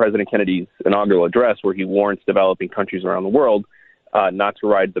President Kennedy's inaugural address where he warns developing countries around the world not to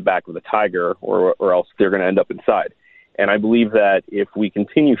ride the back of the tiger or else they're going to end up inside. And I believe that if we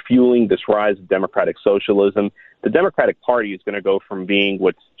continue fueling this rise of democratic socialism, the Democratic Party is going to go from being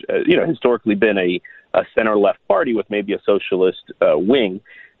what's historically been a center-left party with maybe a socialist wing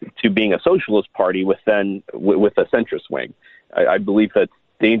to being a socialist party with a centrist wing. I believe that's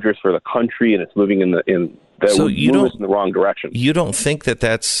dangerous for the country, and it's moving in the wrong direction. You don't think that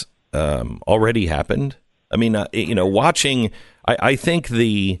that's already happened? I mean, watching. I think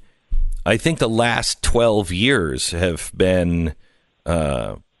the last 12 years have been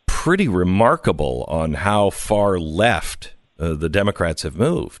pretty remarkable on how far left the Democrats have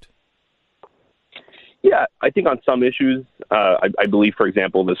moved. Yeah, I think on some issues, I believe, for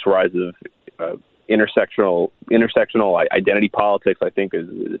example, this rise of intersectional identity politics, I think, is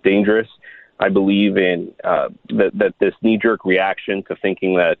dangerous. I believe in that this knee-jerk reaction to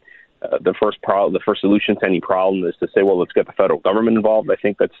thinking that the first solution to any problem is to say, well, let's get the federal government involved. I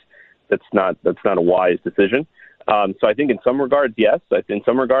think that's not a wise decision. So I think in some regards, yes. In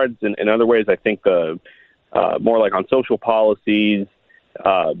some regards, in other ways, I think more like on social policies,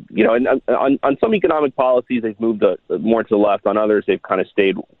 and on some economic policies, they've moved more to the left. On others, they've kind of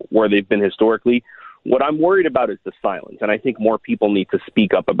stayed where they've been historically. What I'm worried about is the silence, and I think more people need to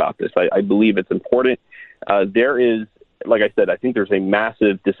speak up about this. I believe it's important. There is, like I said, I think there's a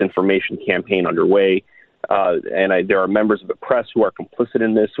massive disinformation campaign underway, and there are members of the press who are complicit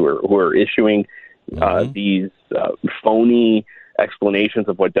in this, who are issuing these phony explanations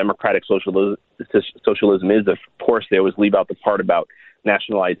of what democratic socialism is. Of course, they always leave out the part about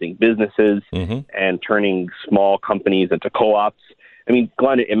nationalizing businesses and turning small companies into co-ops. I mean,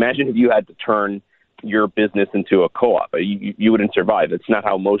 Glenn, imagine if you had to turn your business into a co-op. You wouldn't survive. It's not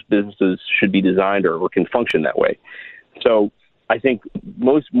how most businesses should be designed or can function that way. So I think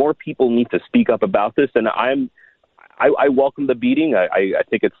more people need to speak up about this, and I welcome the beating. I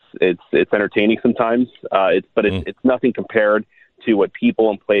think it's entertaining sometimes, but it's nothing compared to what people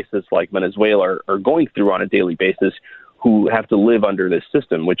in places like Venezuela are going through on a daily basis, who have to live under this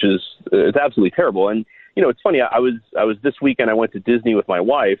system, which is it's absolutely terrible. And it's funny. I was this weekend. I went to Disney with my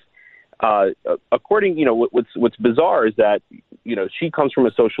wife. According, what's bizarre is that she comes from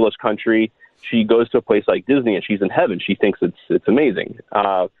a socialist country. She goes to a place like Disney and she's in heaven. She thinks it's amazing.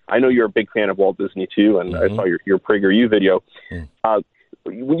 I know you're a big fan of Walt Disney too, and I saw your PragerU video.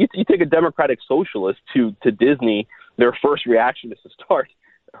 when you take a Democratic Socialist to Disney, their first reaction is to start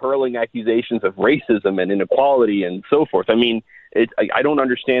hurling accusations of racism and inequality and so forth. I mean, I don't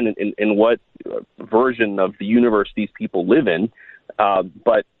understand in what version of the universe these people live in,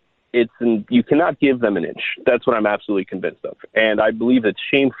 but you cannot give them an inch. That's what I'm absolutely convinced of. And I believe it's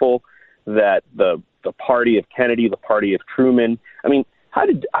shameful that the party of Kennedy, the party of Truman, I mean, how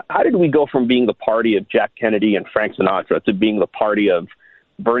did we go from being the party of Jack Kennedy and Frank Sinatra to being the party of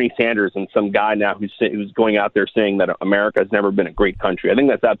Bernie Sanders and some guy now who's going out there saying that America has never been a great country? I think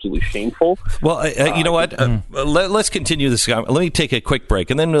that's absolutely shameful. Well, you know what? Let's continue this. Let me take a quick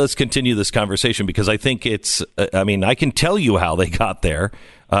break, and then let's continue this conversation, because I think it's. I mean, I can tell you how they got there,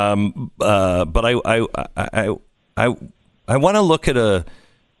 but I want to look at a.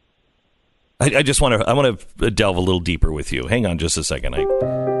 I just want to. I want to delve a little deeper with you. Hang on, just a second.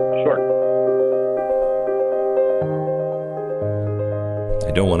 Sure.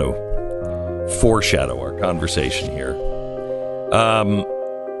 I don't want to foreshadow our conversation here.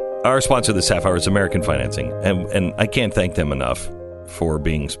 Our sponsor this half hour is American Financing, and I can't thank them enough for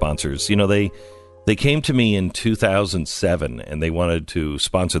being sponsors. You know, they came to me in 2007 and they wanted to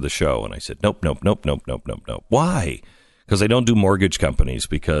sponsor the show, and I said, nope. Why? Because they don't do mortgage companies,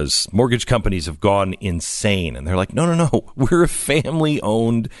 because mortgage companies have gone insane. And they're like, no, we're a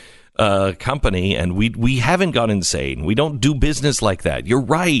family-owned company, and we haven't gone insane. We don't do business like that. You're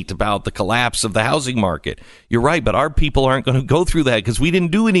right about the collapse of the housing market. You're right, but our people aren't going to go through that because we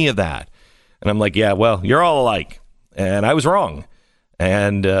didn't do any of that. And I'm like, yeah, well, you're all alike. And I was wrong.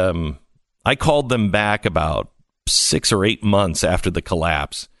 And I called them back about 6 or 8 months after the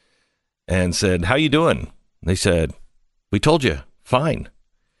collapse and said, how you doing? They said, we told you, fine.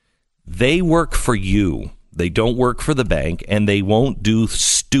 They work for you. They don't work for the bank, and they won't do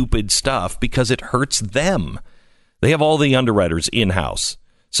stupid stuff because it hurts them. They have all the underwriters in-house.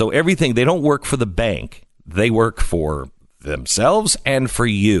 So everything, they don't work for the bank. They work for themselves and for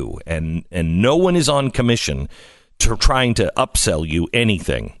you. And no one is on commission to trying to upsell you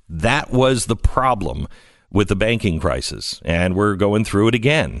anything. That was the problem with the banking crisis, and we're going through it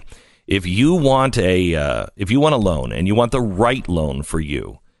again. If you want a loan and you want the right loan for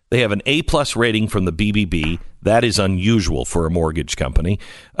you, they have an A+ rating from the BBB. That is unusual for a mortgage company.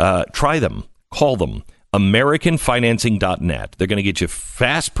 Try them. Call them. AmericanFinancing.net. They're going to get you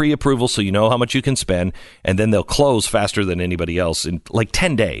fast pre-approval so you know how much you can spend, and then they'll close faster than anybody else in like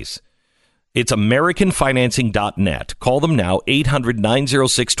 10 days. It's AmericanFinancing.net. Call them now,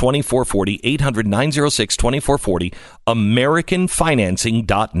 800-906-2440, 800-906-2440,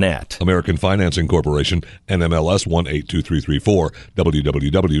 AmericanFinancing.net. American Financing Corporation, NMLS 182334,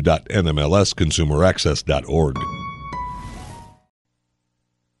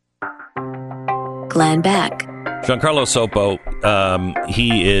 www.nmlsconsumeraccess.org. Glenn Beck. Giancarlo Sopo,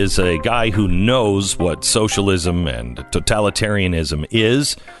 he is a guy who knows what socialism and totalitarianism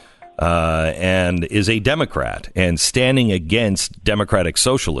is. And is a Democrat and standing against democratic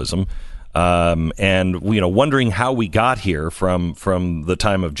socialism, and wondering how we got here from the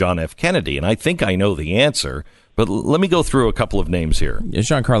time of John F. Kennedy. And I think I know the answer, but let me go through a couple of names here. Yeah,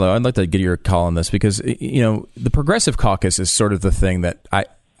 Giancarlo, I'd like to get your call on this, because the Progressive Caucus is sort of the thing that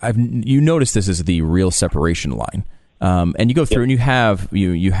you notice this is the real separation line. And you go through and you have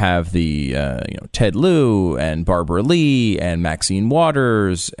the Ted Lieu and Barbara Lee and Maxine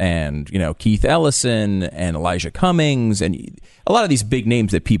Waters and Keith Ellison and Elijah Cummings and a lot of these big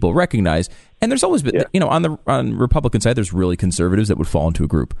names that people recognize. And there's always been on Republican side, there's really conservatives that would fall into a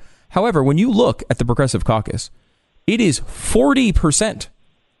group. However, when you look at the Progressive Caucus, it is 40%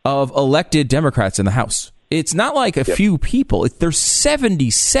 of elected Democrats in the House. It's not like a few people. There's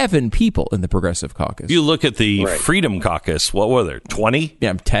 77 people in the Progressive Caucus. You look at the Freedom Caucus, what were there, 20?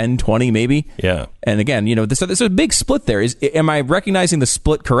 Yeah, 10, 20 maybe. Yeah. And again, there's a big split there. Am I recognizing the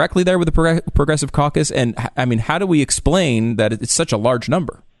split correctly there with the Progressive Caucus? And, I mean, how do we explain that it's such a large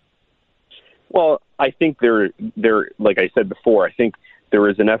number? Well, I think there, like I said before, I think there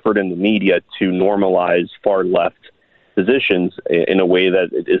is an effort in the media to normalize far left positions in a way that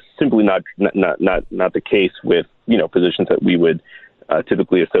is simply not the case with positions that we would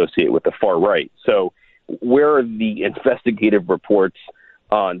typically associate with the far right. So where are the investigative reports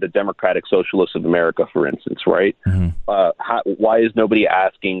on the Democratic Socialists of America, for instance, right? Mm-hmm. Why is nobody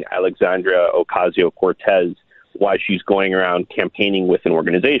asking Alexandria Ocasio-Cortez why she's going around campaigning with an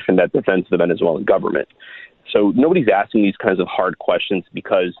organization that defends the Venezuelan government? So nobody's asking these kinds of hard questions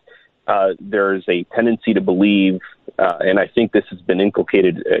because there's a tendency to believe, and I think this has been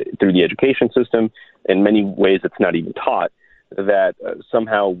inculcated through the education system. In many ways, it's not even taught, that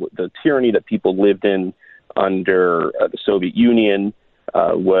somehow the tyranny that people lived in under the Soviet Union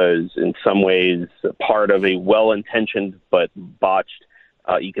was in some ways part of a well-intentioned but botched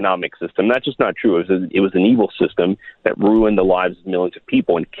economic system. That's just not true. It was an evil system that ruined the lives of millions of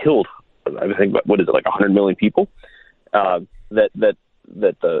people and killed, I think, what is it, like 100 million people? That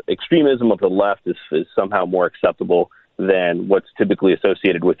the extremism of the left is somehow more acceptable than what's typically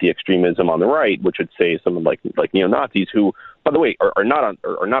associated with the extremism on the right, which would say someone like neo-Nazis, who, by the way, are not on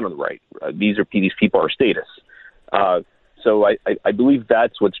the right. These people are statists. So I believe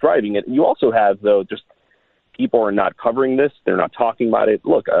that's what's driving it. You also have, though, just people are not covering this. They're not talking about it.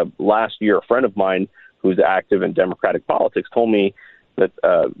 Look, last year, a friend of mine who's active in Democratic politics told me that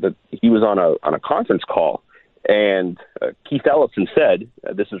he was on a conference call, and Keith Ellison said,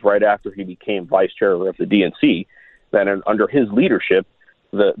 this is right after he became vice chair of the DNC, that under his leadership,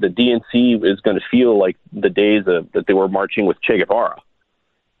 the DNC is going to feel like the days that they were marching with Che Guevara.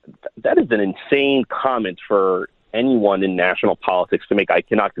 That is an insane comment for anyone in national politics to make. I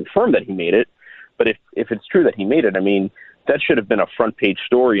cannot confirm that he made it, but if it's true that he made it, I mean, that should have been a front page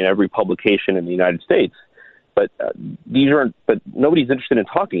story in every publication in the United States. But but nobody's interested in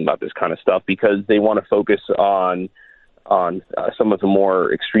talking about this kind of stuff because they want to focus on some of the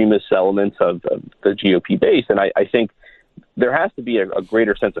more extremist elements of the GOP base. And I think there has to be a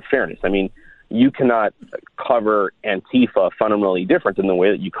greater sense of fairness. I mean, you cannot cover Antifa fundamentally different than the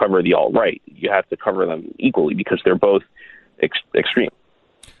way that you cover the alt-right. You have to cover them equally because they're both extreme.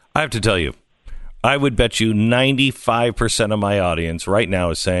 I have to tell you, I would bet you 95% of my audience right now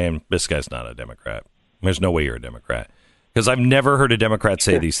is saying, this guy's not a Democrat. There's no way you're a Democrat. Because I've never heard a Democrat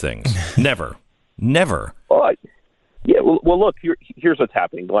say these things. Never. Well, well, look, here's what's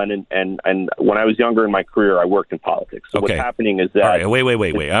happening, Glenn. And when I was younger in my career, I worked in politics. So okay. What's happening is that... All right,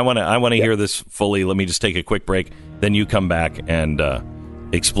 wait. I want to hear this fully. Let me just take a quick break. Then you come back and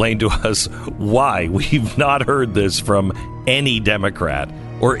explain to us why we've not heard this from any Democrat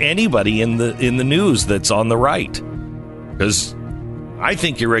or anybody in the news that's on the right. Because I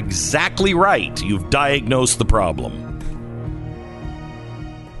think you're exactly right. You've diagnosed the problem.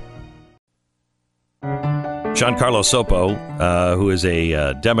 Giancarlo Sopo, who is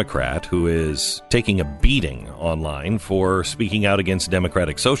a Democrat who is taking a beating online for speaking out against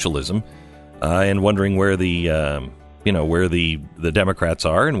democratic socialism, and wondering where the Democrats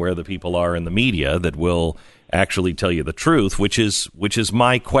are and where the people are in the media that will actually tell you the truth, which is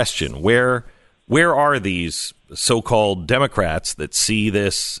my question. Where are these so-called Democrats that see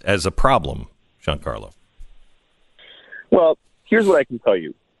this as a problem, Giancarlo? Well, here's what I can tell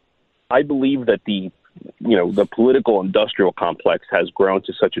you. I believe that the political industrial complex has grown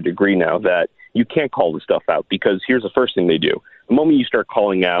to such a degree now that you can't call this stuff out, because here's the first thing they do. The moment you start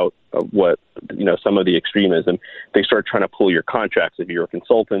calling out some of the extremism, they start trying to pull your contracts. If you're a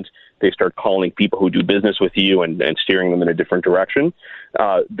consultant, they start calling people who do business with you and steering them in a different direction.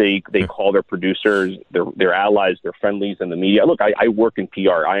 They call their producers, their allies, their friendlies in the media. Look, I work in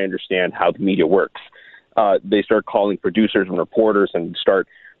PR. I understand how the media works. They start calling producers and reporters and start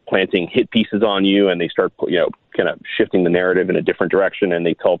planting hit pieces on you, and they start, kind of shifting the narrative in a different direction. And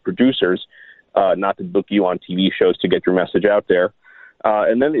they tell producers not to book you on TV shows to get your message out there.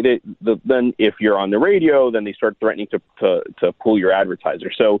 And then then if you're on the radio, then they start threatening to pull your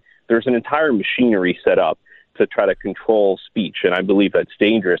advertiser. So there's an entire machinery set up to try to control speech. And I believe that's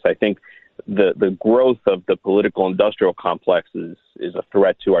dangerous. I think the growth of the political industrial complex is a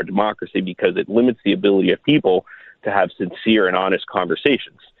threat to our democracy, because it limits the ability of people to have sincere and honest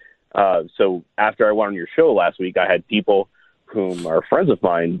conversations. So after I went on your show last week, I had people whom are friends of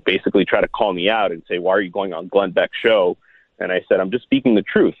mine basically try to call me out and say, why are you going on Glenn Beck's show? And I said, I'm just speaking the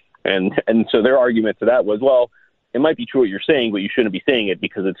truth. And so their argument to that was, well, it might be true what you're saying, but you shouldn't be saying it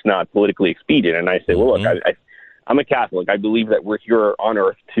because it's not politically expedient. And I say, well, look, I'm a Catholic. I believe that we're here on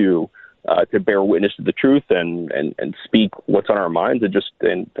earth to bear witness to the truth and speak what's on our minds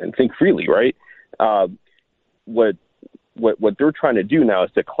and think freely, right? What they're trying to do now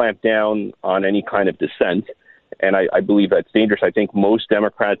is to clamp down on any kind of dissent. And I believe that's dangerous. I think most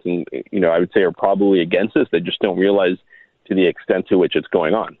Democrats, and I would say, are probably against this. They just don't realize to the extent to which it's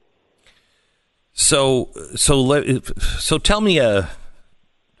going on. So tell me a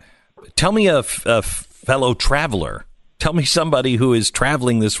fellow traveler. Tell me somebody who is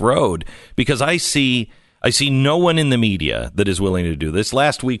traveling this road, because I see no one in the media that is willing to do this.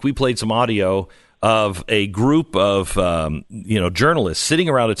 Last week we played some audio of a group of journalists sitting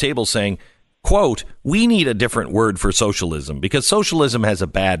around a table saying, quote, we need a different word for socialism because socialism has a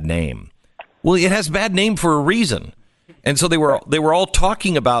bad name. Well, it has a bad name for a reason. And so they were all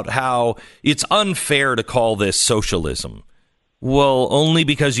talking about how it's unfair to call this socialism. Well, only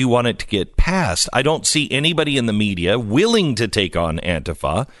because you want it to get passed. I don't see anybody in the media willing to take on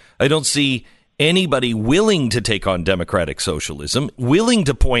Antifa. I don't see anybody willing to take on democratic socialism, willing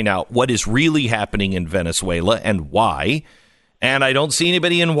to point out what is really happening in Venezuela and why. And I don't see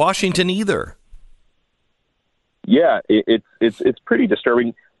anybody in Washington either. Yeah, it's pretty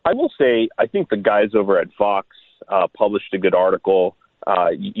disturbing. I will say, I think the guys over at Fox published a good article.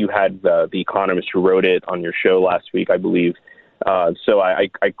 You had the economist who wrote it on your show last week, I believe. So I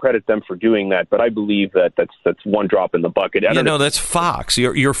credit them for doing that, but I believe that's one drop in the bucket. That's Fox.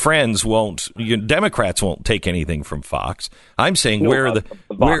 Your friends won't. Democrats won't take anything from Fox. I'm saying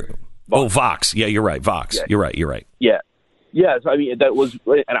Vox. Yeah, you're right. Vox. Yeah. You're right. Yeah. So, I mean, that was,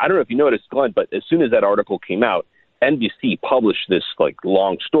 and I don't know if you noticed, Glenn, but as soon as that article came out, NBC published this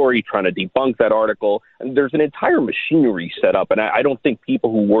long story trying to debunk that article, and there's an entire machinery set up. And I don't think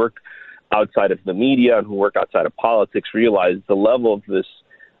people who work outside of the media and who work outside of politics realize the level of this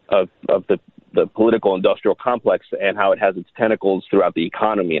of the political industrial complex and how it has its tentacles throughout the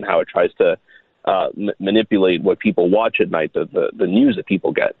economy and how it tries to manipulate what people watch at night, the news that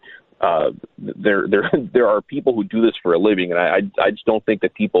people get. There are people who do this for a living, and I just don't think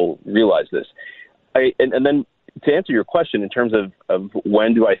that people realize this. And then to answer your question in terms of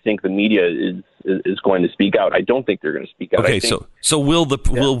when do I think the media is going to speak out, I don't think they're going to speak out. Okay, so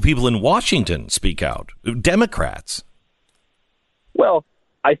will people in Washington speak out? Democrats? Well,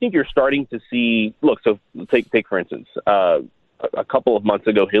 I think you're starting to see. Look, so take for instance, a couple of months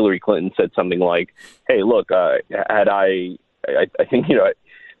ago, Hillary Clinton said something like, "Hey, look, I think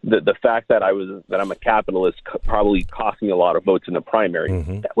the fact that I'm a capitalist probably cost me a lot of votes in the primary."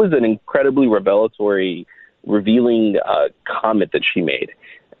 Mm-hmm. That was an incredibly revealing comment that she made.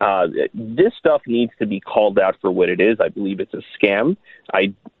 This stuff needs to be called out for what it is. I believe it's a scam.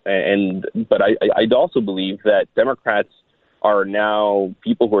 But I'd also believe that Democrats are now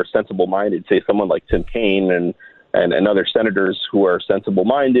people who are sensible-minded. Say someone like Tim Kaine and other senators who are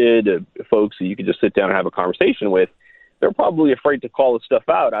sensible-minded, folks who you could just sit down and have a conversation with. They're probably afraid to call this stuff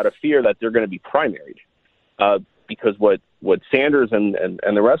out of fear that they're going to be primaried. Because what Sanders and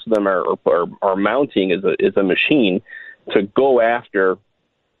the rest of them are mounting is a machine to go after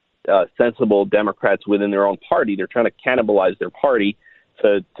sensible Democrats within their own party. They're trying to cannibalize their party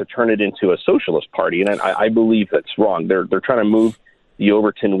to turn it into a socialist party, and I believe that's wrong. They're trying to move the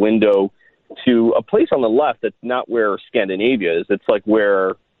Overton window to a place on the left that's not where Scandinavia is. It's like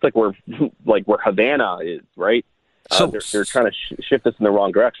where Havana is, right? So they're trying to shift us in the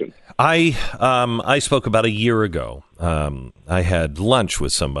wrong direction. I spoke about a year ago. I had lunch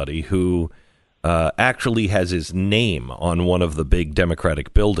with somebody who actually has his name on one of the big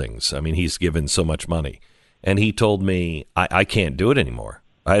Democratic buildings. I mean, he's given so much money. And he told me, I can't do it anymore.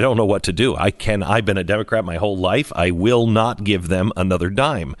 I don't know what to do. I've been a Democrat my whole life. I will not give them another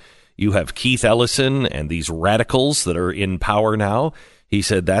dime. You have Keith Ellison and these radicals that are in power now. He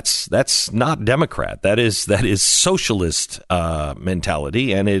said that's not Democrat. That is socialist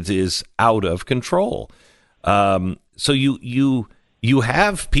mentality, and it is out of control. So you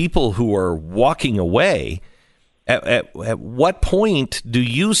have people who are walking away. At what point do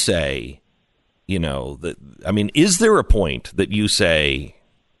you say, is there a point that you say,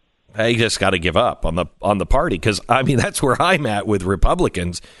 I just got to give up on the party? Because that's where I'm at with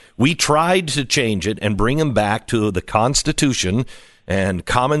Republicans. We tried to change it and bring them back to the Constitution and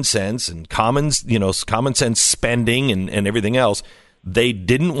common sense and common sense spending and everything else. They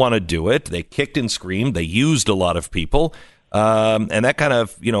didn't want to do it. They kicked and screamed. They used a lot of people, and that kind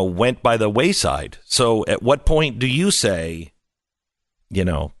of went by the wayside. So at what point do you say,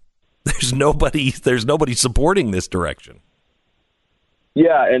 there's nobody supporting this direction?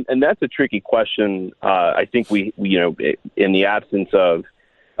 Yeah, and that's a tricky question. I think we in the absence of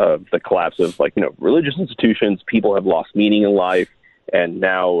the collapse of religious institutions, people have lost meaning in life. And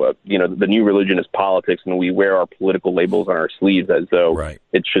now, the new religion is politics, and we wear our political labels on our sleeves as though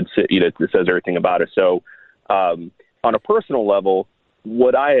it should sit, it says everything about us. So on a personal level,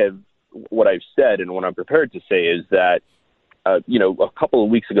 what I've said and what I'm prepared to say is that, a couple of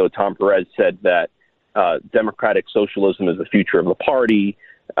weeks ago, Tom Perez said that democratic socialism is the future of the party,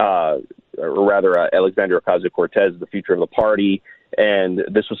 or rather, Alexandria Ocasio-Cortez is the future of the party. And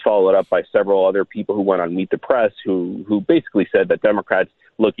this was followed up by several other people who went on Meet the Press who basically said that Democrats,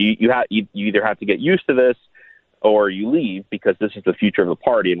 look, you either have to get used to this or you leave because this is the future of the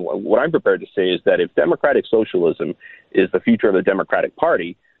party. And what I'm prepared to say is that if democratic socialism is the future of the Democratic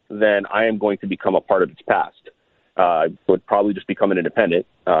Party, then I am going to become a part of its past. I would probably just become an independent.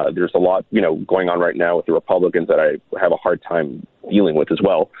 There's a lot, going on right now with the Republicans that I have a hard time dealing with as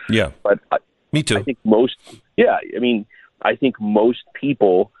well. Yeah, but me too. I think I think most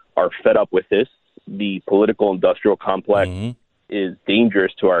people are fed up with this. The political industrial complex is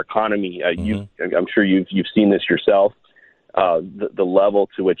dangerous to our economy. I'm sure you've seen this yourself. The level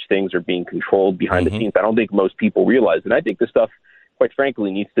to which things are being controlled behind the scenes. I don't think most people realize, and I think this stuff, quite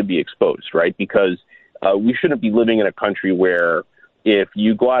frankly, needs to be exposed, right? Because we shouldn't be living in a country where if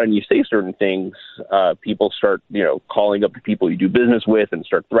you go out and you say certain things, people start, calling up the people you do business with and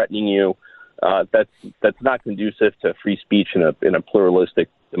start threatening you. That's not conducive to free speech in a pluralistic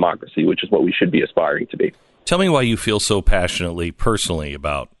democracy, which is what we should be aspiring to be. Tell me why you feel so passionately, personally,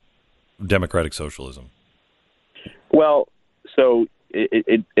 about democratic socialism. Well, so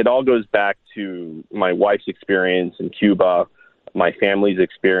it all goes back to my wife's experience in Cuba, my family's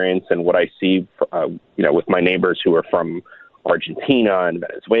experience, and what I see, with my neighbors who are from Argentina and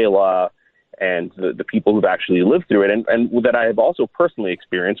Venezuela, and the people who've actually lived through it, and that I have also personally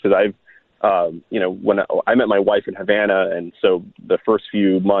experienced, because I've, when I met my wife in Havana, and so the first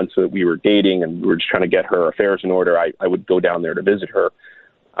few months that we were dating and we were just trying to get her affairs in order, I would go down there to visit her.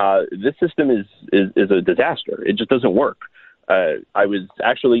 This system is a disaster. It just doesn't work. I was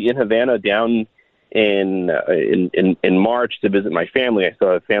actually in Havana down in March to visit my family. I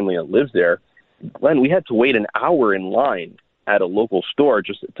still have family that lives there. Glenn, we had to wait an hour in line at a local store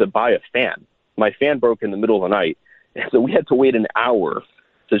just to buy a fan. My fan broke in the middle of the night, so we had to wait an hour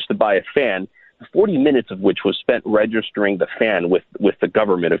just to buy a fan, 40 minutes of which was spent registering the fan with the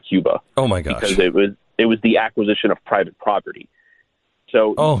government of Cuba. Oh my gosh! Because it was the acquisition of private property.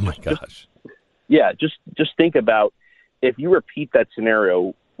 So, oh my gosh! Just think about if you repeat that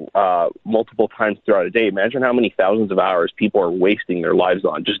scenario multiple times throughout a day. Imagine how many thousands of hours people are wasting their lives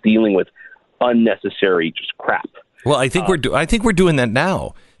on just dealing with unnecessary just crap. Well, I think we're doing that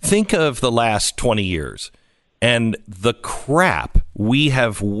now. Think of the last 20 years and the crap we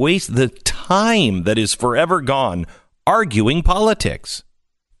have wasted, the time that is forever gone arguing politics.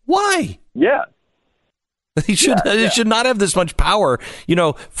 Why? Yeah. He should not have this much power.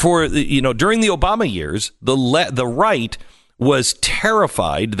 During the Obama years, the right was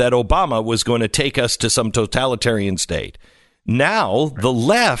terrified that Obama was going to take us to some totalitarian state. Now, the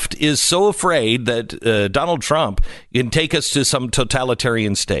left is so afraid that Donald Trump can take us to some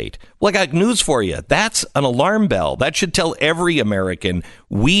totalitarian state. Well, I got news for you. That's an alarm bell. That should tell every American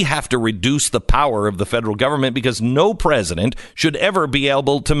we have to reduce the power of the federal government, because no president should ever be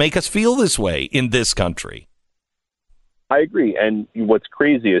able to make us feel this way in this country. I agree. And what's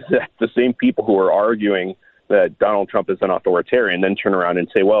crazy is that the same people who are arguing that Donald Trump is an authoritarian then turn around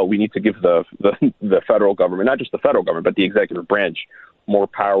and say, well, we need to give the federal government, not just the federal government, but the executive branch, more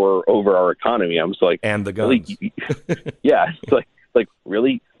power over our economy. I was like, and the guns. Really? Yeah. It's like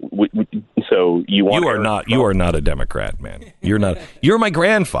really? So you are not a Democrat, man. You're not. You're my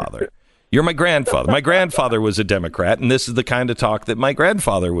grandfather. You're my grandfather. My grandfather was a Democrat, and this is the kind of talk that my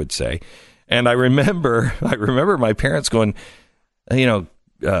grandfather would say. And I remember my parents going,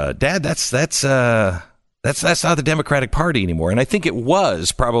 Dad, that's not the Democratic Party anymore. And I think it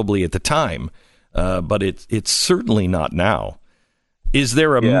was probably at the time, but it's certainly not now. Is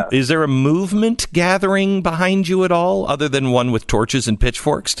there a movement gathering behind you at all, other than one with torches and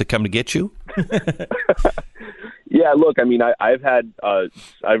pitchforks to come to get you? Yeah, look, I mean, I've had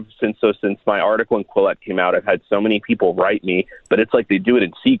since my article in Quillette came out, I've had so many people write me, but it's like they do it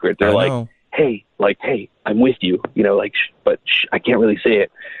in secret. They're like, hey, I'm with you, but I can't really say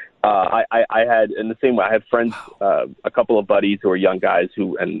it. I had, in the same way, I have friends, a couple of buddies who are young guys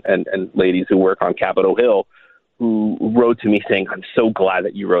and ladies who work on Capitol Hill, who wrote to me saying, I'm so glad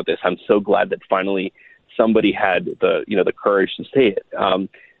that you wrote this. I'm so glad that finally somebody had the courage to say it.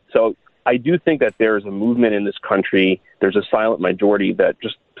 So I do think that there's a movement in this country. There's a silent majority that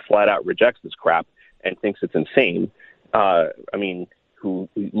just flat out rejects this crap and thinks it's insane. Who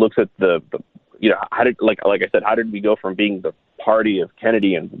looks at how did we go from being the party of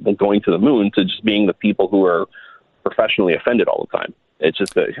Kennedy and going to the moon to just being the people who are professionally offended all the time? It's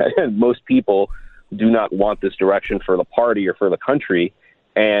just that most people do not want this direction for the party or for the country.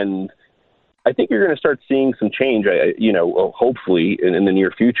 And I think you're going to start seeing some change, hopefully in the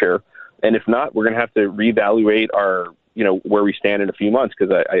near future. And if not, we're going to have to reevaluate our, where we stand in a few months,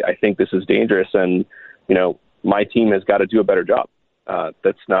 because I think this is dangerous. And, my team has got to do a better job.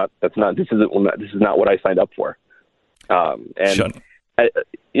 This is not what I signed up for. As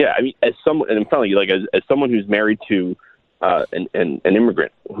someone, and I'm telling you, as someone who's married to an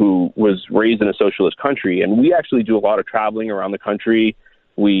immigrant who was raised in a socialist country, and we actually do a lot of traveling around the country.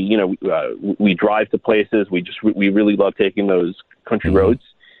 We drive to places. We really love taking those country roads.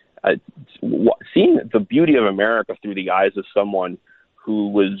 Seeing the beauty of America through the eyes of someone who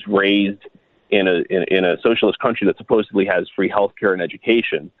was raised in a socialist country that supposedly has free healthcare and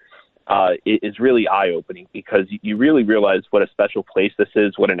education is really eye-opening, because you really realize what a special place this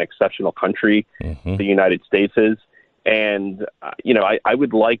is, what an exceptional country the United States is. And, I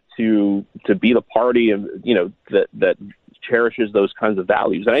would like to be the party that cherishes those kinds of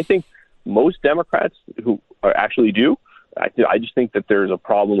values. And I think most Democrats who actually do. I just think that there's a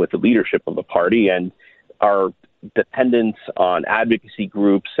problem with the leadership of the party and our dependence on advocacy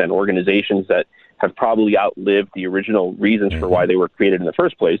groups and organizations that have probably outlived the original reasons for why they were created in the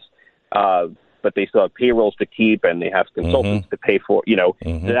first place. But they still have payrolls to keep, and they have consultants to pay for.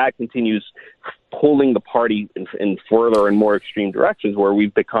 That continues pulling the party in further and more extreme directions, where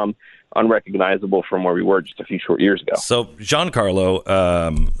we've become unrecognizable from where we were just a few short years ago. So, Giancarlo,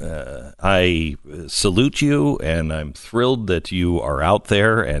 I salute you, and I'm thrilled that you are out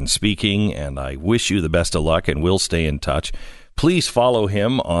there and speaking, and I wish you the best of luck, and we'll stay in touch. Please follow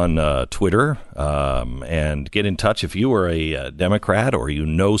him on Twitter and get in touch if you are a Democrat or you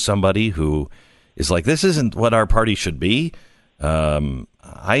know somebody who is like, this isn't what our party should be.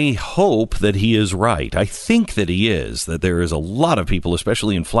 I hope that he is right. I think that he is, that there is a lot of people,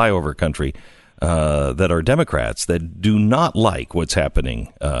 especially in flyover country, that are Democrats that do not like what's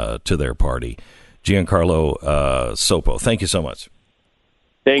happening to their party. Giancarlo Sopo, thank you so much.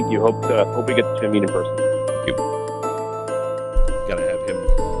 Thank you. Hope we get to meet in person. Thank you. Got to have him.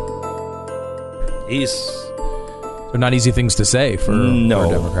 They're not easy things to say for a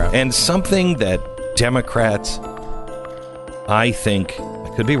Democrat. And something that Democrats, I think,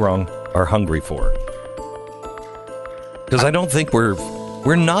 I could be wrong, are hungry for. Because I don't think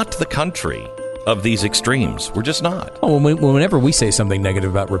we're not the country of these extremes. We're just not. Oh, whenever we say something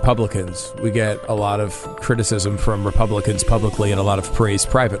negative about Republicans, we get a lot of criticism from Republicans publicly and a lot of praise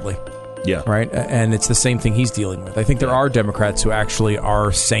privately. Yeah. Right? And it's the same thing he's dealing with. I think there are Democrats who actually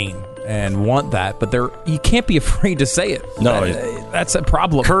are sane and want that, but you can't be afraid to say it. No. That's a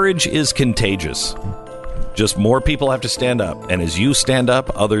problem. Courage is contagious. Just more people have to stand up. And as you stand up,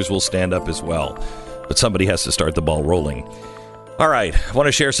 others will stand up as well. But somebody has to start the ball rolling. All right. I want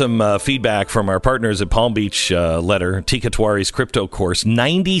to share some feedback from our partners at Palm Beach Letter, Tika Tawari's crypto course.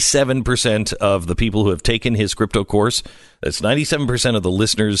 97% of the people who have taken his crypto course, that's 97% of the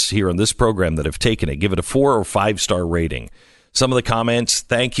listeners here on this program that have taken it, give it a 4 or 5 star rating. Some of the comments,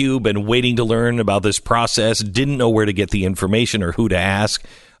 thank you, been waiting to learn about this process, didn't know where to get the information or who to ask.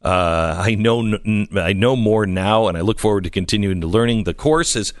 I know more now, and I look forward to continuing to learning. The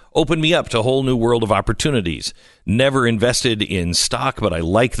course has opened me up to a whole new world of opportunities. Never invested in stock, but I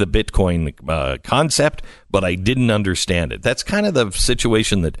like the Bitcoin concept, but I didn't understand it. That's kind of the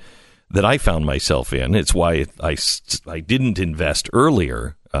situation that I found myself in. It's why I didn't invest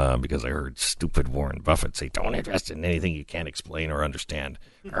earlier, because I heard stupid Warren Buffett say, don't invest in anything you can't explain or understand.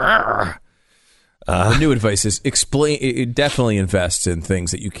 The new advice is definitely invest in things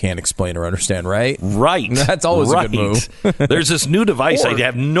that you can't explain or understand, right? Right. That's always a good move. There's this new device. I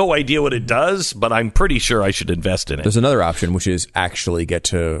have no idea what it does, but I'm pretty sure I should invest in it. There's another option, which is actually get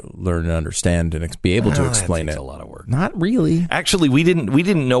to learn and understand and be able to explain it. That's a lot of work. Not really. Actually, we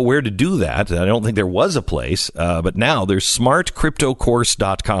didn't know where to do that. I don't think there was a place, but now there's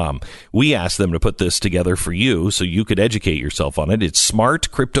smartcryptocourse.com. We asked them to put this together for you so you could educate yourself on it. It's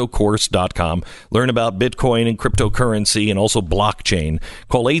smartcryptocourse.com. Learn about Bitcoin and cryptocurrency and also blockchain.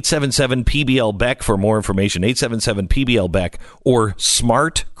 Call 877-PBL-BECK for more information. 877-PBL-BECK or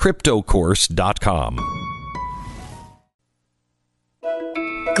smartcryptocourse.com.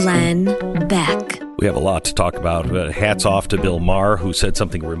 Glenn Beck. We have a lot to talk about. Hats off to Bill Maher, who said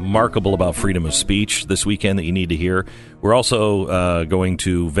something remarkable about freedom of speech this weekend that you need to hear. We're also going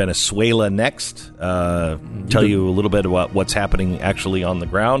to Venezuela next, tell you a little bit about what's happening actually on the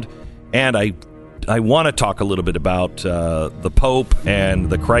ground. And I want to talk a little bit about the Pope and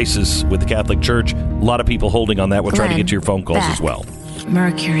the crisis with the Catholic Church. A lot of people holding on that. We'll try to get to your phone calls Beck. as well.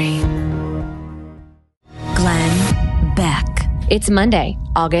 Mercury. Glenn Beck. It's Monday,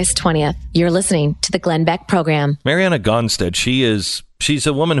 August 20th. You're listening to the Glenn Beck Program. Mariana Gonstead, she's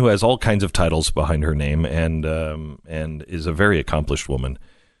a woman who has all kinds of titles behind her name and is a very accomplished woman.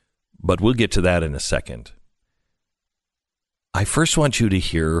 But we'll get to that in a second. I first want you to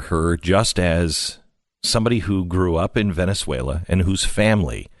hear her just as somebody who grew up in Venezuela and whose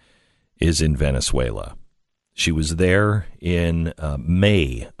family is in Venezuela. She was there in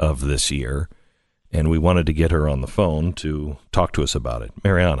May of this year, and we wanted to get her on the phone to talk to us about it.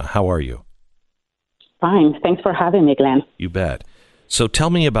 Mariana, how are you? Fine. Thanks for having me, Glenn. You bet. So tell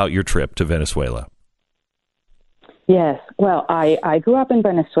me about your trip to Venezuela. Yes. Well, I grew up in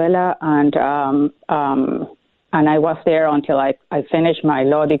Venezuela, and And I was there until I finished my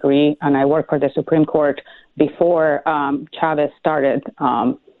law degree, and I worked for the Supreme Court before Chavez started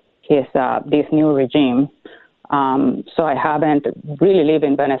this new regime. So I haven't really lived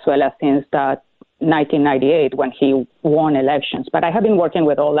in Venezuela since 1998 when he won elections. But I have been working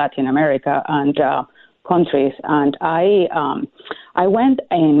with all Latin America and countries, and I went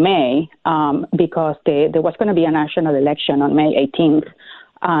in May because there was going to be a national election on May 18th,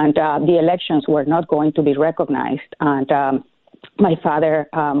 and the elections were not going to be recognized, and my father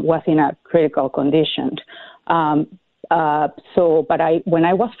was in a critical condition. When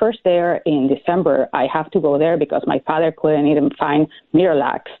I was first there in December, I have to go there because my father couldn't even find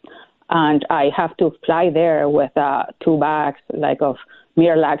Miralax, and I have to fly there with 2 bags of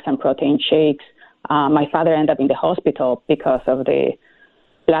Miralax and protein shakes. My father ended up in the hospital because of the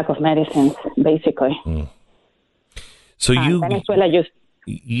lack of medicines, basically. Mm. So Venezuela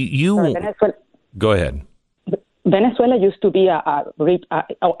Venezuela. Go ahead. Venezuela used to be a rich,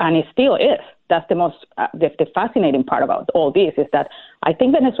 and it still is. That's the most the fascinating part about all this is that I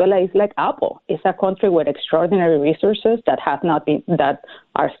think Venezuela is like Apple. It's a country with extraordinary resources that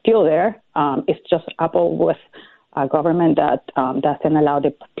are still there. It's just Apple with a government that doesn't allow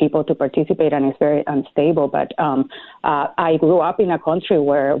the people to participate and is very unstable. But I grew up in a country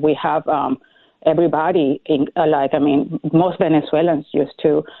where we have everybody, most Venezuelans used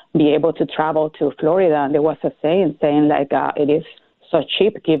to be able to travel to Florida, and there was a saying it is so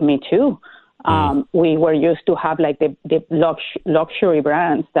cheap, give me 2. We were used to have the luxury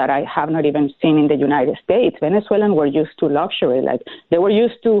brands that I have not even seen in the United States. Venezuelans were used to luxury, they were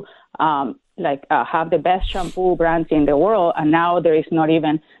used to have the best shampoo brands in the world, and now there is not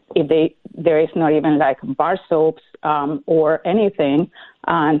even bar soaps or anything,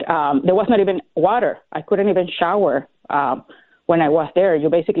 and there was not even water. I couldn't even shower when I was there. You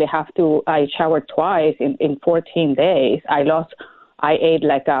basically I showered twice in 14 days. I ate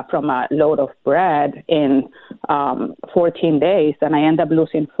from a load of bread in 14 days, and I ended up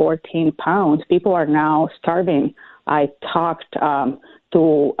losing 14 pounds. People are now starving. I talked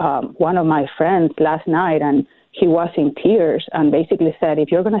to one of my friends last night, and he was in tears and basically said,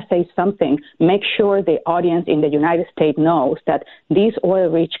 if you're going to say something, make sure the audience in the United States knows that this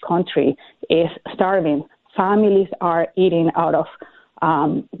oil-rich country is starving. Families are eating out of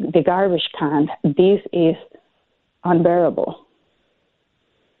the garbage can. This is unbearable.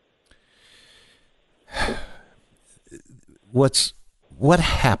 What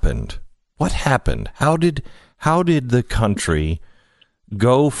happened? What happened? How did the country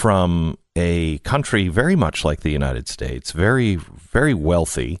go from a country very much like the United States, very, very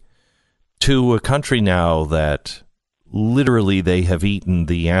wealthy, to a country now that literally they have eaten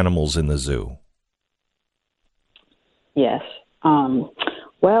the animals in the zoo? Yes.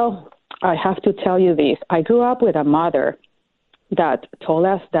 Well, I have to tell you this. I grew up with a mother that told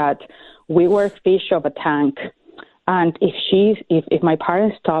us that we were fish of a tank, and if my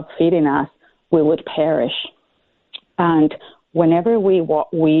parents stopped feeding us, we would perish. And whenever we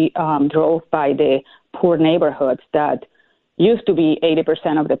drove by the poor neighborhoods that used to be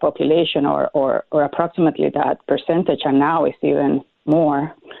 80% of the population or approximately that percentage, and now it's even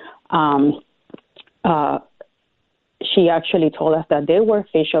more, she actually told us that they were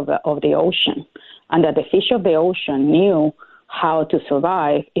fish of the ocean, and that the fish of the ocean knew how to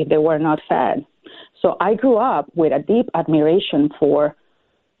survive if they were not fed. So I grew up with a deep admiration for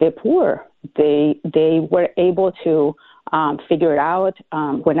the poor. They were able to figure it out.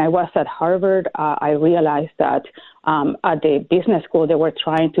 When I was at Harvard, I realized that at the business school, they were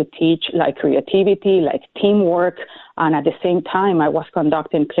trying to teach creativity, teamwork. And at the same time, I was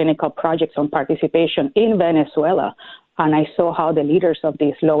conducting clinical projects on participation in Venezuela. And I saw how the leaders of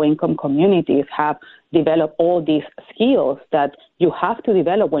these low-income communities have developed all these skills that you have to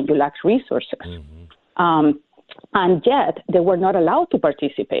develop when you lack resources. Mm-hmm. And yet, they were not allowed to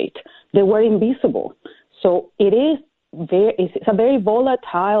participate. They were invisible. So it's a very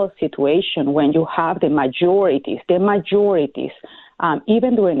volatile situation when you have the majorities,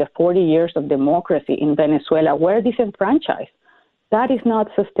 even during the 40 years of democracy in Venezuela, were disenfranchised. That is not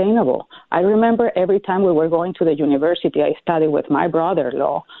sustainable. I remember every time we were going to the university, I studied with my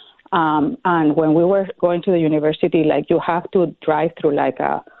brother-in-law, and when we were going to the university, you have to drive through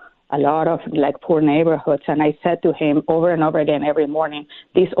a lot of poor neighborhoods, and I said to him over and over again every morning,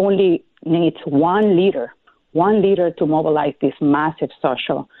 this only needs one leader to mobilize this massive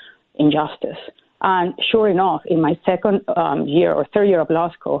social injustice. And sure enough, in my second year or third year of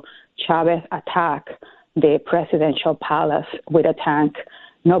law school, Chavez attacked the presidential palace with a tank.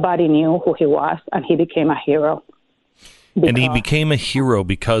 Nobody knew who he was, and he became a hero. And he became a hero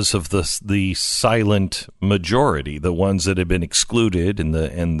because of the silent majority, the ones that had been excluded and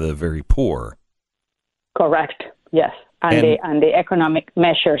the very poor. Correct. Yes, and the economic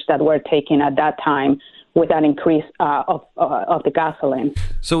measures that were taken at that time with that increase of the gasoline.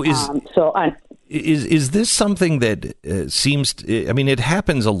 So is this something that seems? I mean, it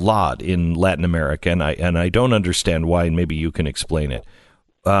happens a lot in Latin America, and I don't understand why. And maybe you can explain it.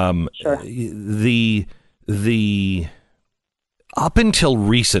 Sure. The up until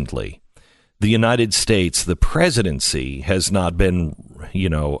recently, the United States, the presidency has not been,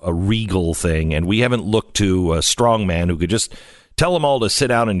 a regal thing, and we haven't looked to a strongman who could just tell them all to sit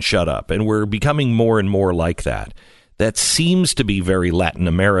down and shut up. And we're becoming more and more like that. That seems to be very Latin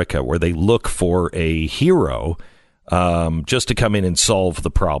America, where they look for a hero just to come in and solve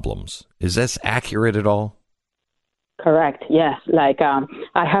the problems. Is this accurate at all? Correct. Yes.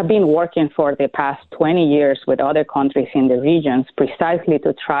 I have been working for the past 20 years with other countries in the regions precisely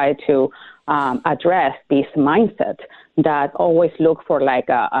to try to address this mindset that always look for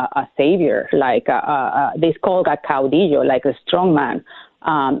a savior, this called a caudillo, like a strong man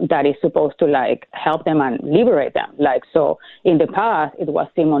that is supposed to help them and liberate them. So in the past, it was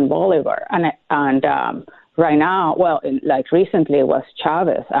Simon Bolivar, and right now, recently it was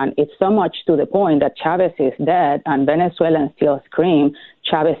Chavez, and it's so much to the point that Chavez is dead, and Venezuelans still scream,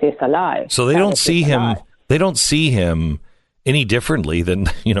 Chavez is alive. So they don't see him. They don't see him any differently than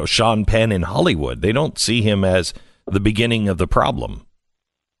Sean Penn in Hollywood. They don't see him as the beginning of the problem.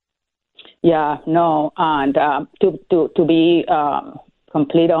 Yeah, no, and to be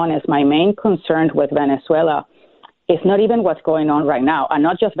complete honest, my main concern with Venezuela is not even what's going on right now, and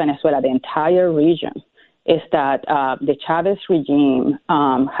not just Venezuela, the entire region. Is that the Chavez regime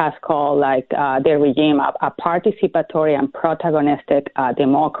has called their regime a participatory and protagonistic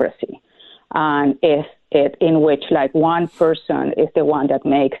democracy, and is it in which one person is the one that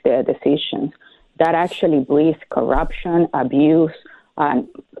makes the decisions. That actually breeds corruption, abuse, and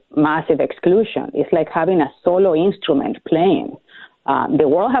massive exclusion. It's like having a solo instrument playing. The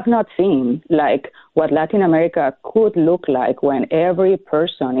world have not seen what Latin America could look like when every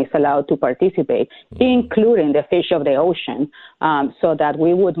person is allowed to participate, including the fish of the ocean, so that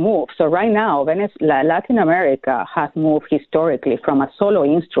we would move. So right now, Latin America has moved historically from a solo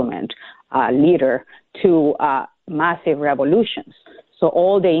instrument leader to massive revolutions. So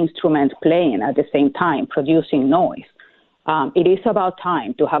all the instruments playing at the same time, producing noise. It is about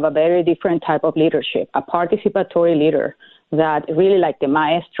time to have a very different type of leadership, a participatory leader that really, like the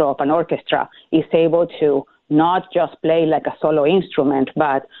maestro of an orchestra, is able to not just play like a solo instrument,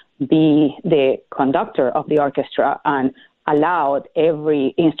 but be the conductor of the orchestra and allowed every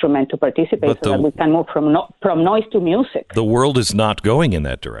instrument to participate so that we can move from noise to music. The world is not going in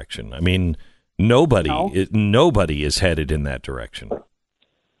that direction. I mean, nobody is headed in that direction.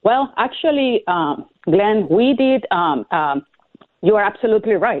 Well, actually, Glenn, we did. You are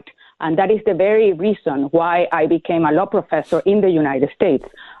absolutely right. And that is the very reason why I became a law professor in the United States.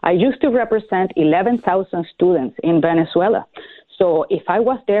 I used to represent 11,000 students in Venezuela. So if I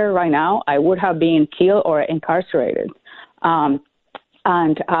was there right now, I would have been killed or incarcerated. And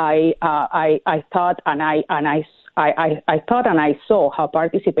I thought, and I thought, and I saw how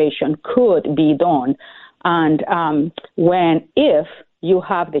participation could be done. And if you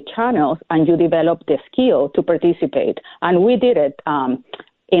have the channels and you develop the skill to participate, and we did it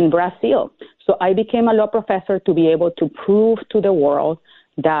in Brazil. So I became a law professor to be able to prove to the world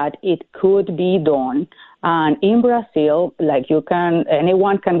that it could be done. And in Brazil,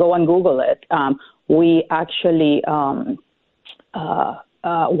 anyone can go and Google it. We actually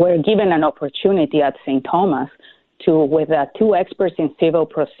were given an opportunity at St. Thomas with two experts in civil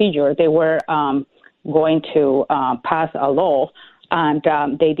procedure. They were going to pass a law, and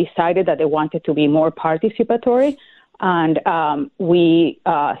they decided that they wanted to be more participatory. And we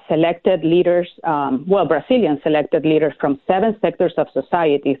selected leaders, Brazilians selected leaders from 7 sectors of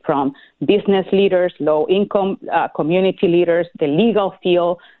society, from business leaders, low-income community leaders, the legal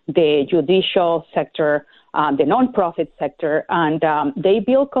field, the judicial sector, the nonprofit sector, and they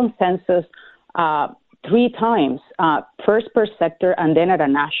built consensus 3 times, first per sector and then at a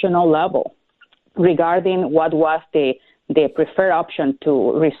national level, regarding what was the preferred option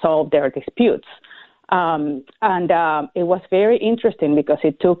to resolve their disputes. And it was very interesting because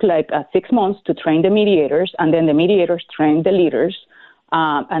it took 6 months to train the mediators, and then the mediators trained the leaders,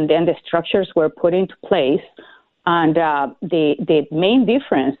 and then the structures were put into place. And the main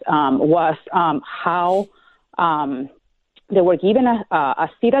difference was how they were given a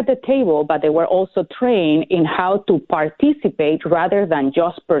seat at the table, but they were also trained in how to participate rather than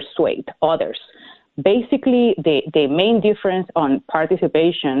just persuade others. basically, the main difference on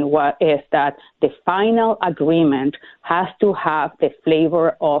participation is that the final agreement has to have the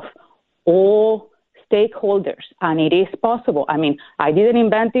flavor of all stakeholders, and it is possible. I mean, I didn't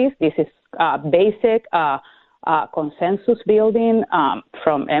invent this. This is basic consensus building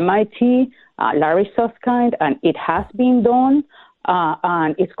from MIT, Larry Susskind, and it has been done.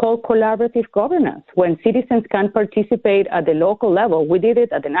 And it's called collaborative governance. When citizens can participate at the local level, we did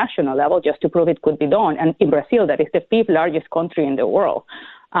it at the national level just to prove it could be done. And in Brazil, that is the 5th largest country in the world.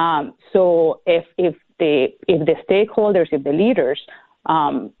 So if the stakeholders, if the leaders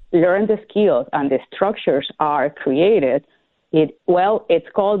learn the skills and the structures are created, it's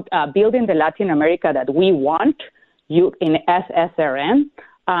called building the Latin America that we want. In SSRN,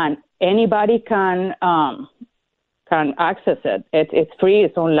 and anybody can access it. It's free,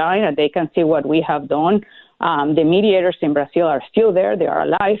 it's online, and they can see what we have done. The mediators in Brazil are still there, they are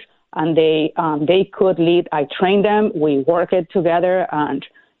alive, and they could lead. I trained them, we work it together, and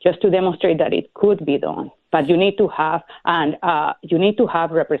just to demonstrate that it could be done. But you need to have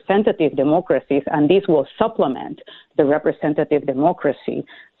representative democracies, and this will supplement the representative democracy.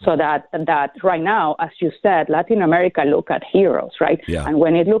 So that right now, as you said, Latin America look at heroes, right? Yeah. And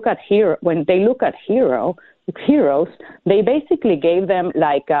when they look at heroes, they basically gave them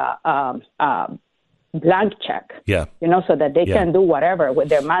like a blank check, so that they can do whatever with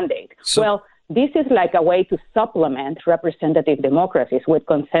their mandate. Well, this is like a way to supplement representative democracies with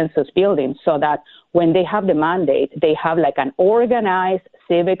consensus building, so that when they have the mandate, they have like an organized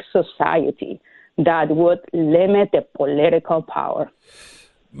civic society that would limit the political power.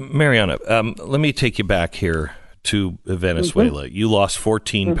 Mariana, let me take you back here to Venezuela. You lost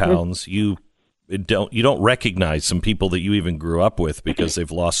 14 pounds. You don't recognize some people that you even grew up with because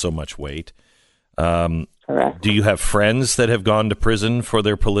they've lost so much weight. Correct. Do you have friends that have gone to prison for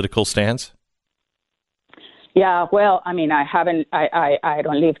their political stance? Yeah, well, I mean, I haven't. I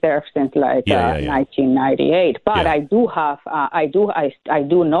don't live there since 1998. But I do have. I do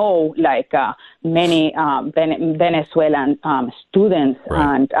know many Venezuelan students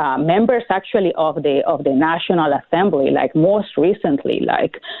and members actually of the National Assembly. Like most recently,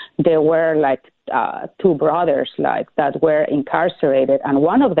 there were 2 brothers that were incarcerated, and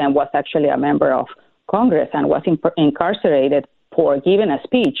one of them was actually a member of Congress and was incarcerated for giving a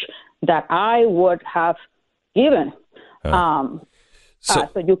speech that I would have given. So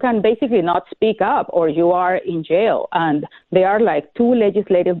you can basically not speak up or you are in jail. And there are 2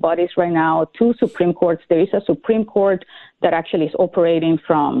 legislative bodies right now, 2 Supreme Courts. There is a Supreme Court that actually is operating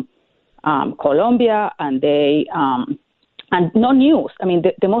from Colombia, and they and no news. I mean,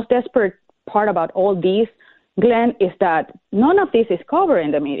 the most desperate part about all these, Glenn, is that none of this is covered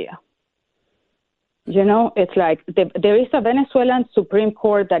in the media. It's there is a Venezuelan Supreme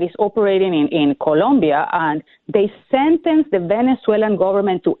Court that is operating in Colombia, and they sentenced the Venezuelan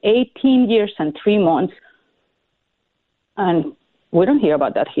government to 18 years and 3 months. And we don't hear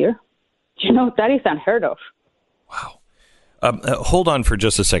about that here. That is unheard of. Wow. Hold on for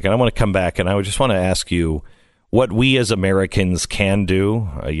just a second. I want to come back, and I just want to ask you what we as Americans can do.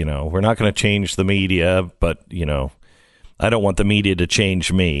 We're not going to change the media, but, I don't want the media to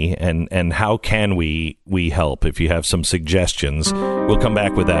change me, and how can we help? If you have some suggestions, we'll come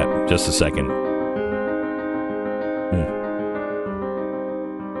back with that in just a second.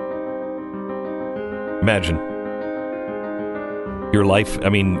 Imagine your life. I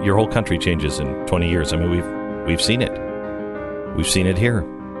mean, your whole country changes in 20 years. I mean, we've seen it. We've seen it here.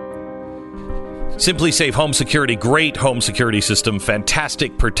 Simply Safe Home Security, great home security system,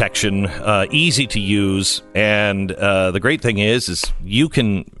 fantastic protection, easy to use, and the great thing is you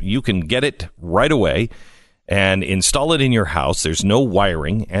can get it right away and install it in your house. There's no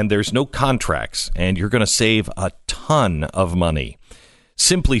wiring and there's no contracts, and you're going to save a ton of money.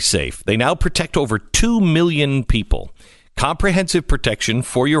 Simply Safe. They now protect over 2 million people. Comprehensive protection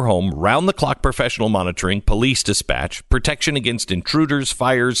for your home, round-the-clock professional monitoring, police dispatch, protection against intruders,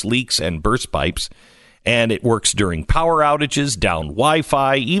 fires, leaks, and burst pipes. And it works during power outages, down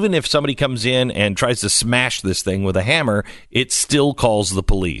Wi-Fi. Even if somebody comes in and tries to smash this thing with a hammer, it still calls the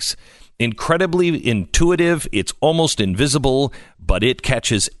police. Incredibly intuitive, it's almost invisible, but it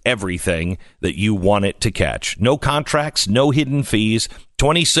catches everything that you want it to catch. No contracts, no hidden fees.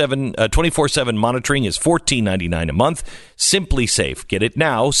 24/7 monitoring is $14.99 a month. Simply Safe. Get it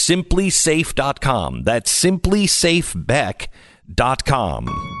now. SimplySafe.com. That's SimplySafeBeck.com.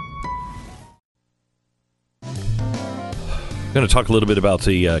 I'm going to talk a little bit about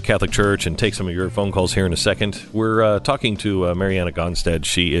the Catholic Church and take some of your phone calls here in a second. We're talking to Mariana Gonstead.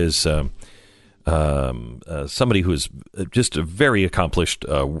 She is somebody who is just a very accomplished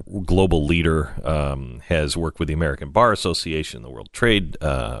global leader, has worked with the American Bar Association, the World Trade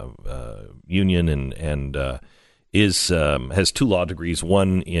Union, and has 2 law degrees,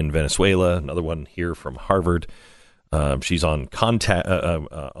 one in Venezuela, another one here from Harvard. She's on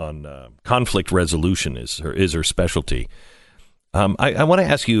conflict resolution is her specialty. I want to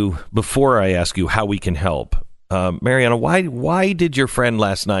ask you, before I ask you how we can help, Mariana, why did your friend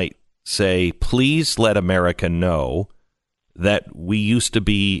last night say, please let America know that we used to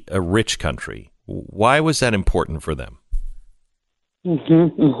be a rich country? Why was that important for them?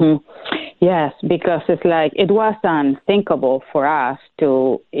 Yes, because it's like it was unthinkable for us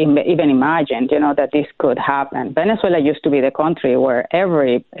to even imagine, that this could happen. Venezuela used to be the country where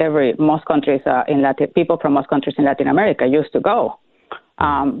most countries people from most countries in Latin America used to go.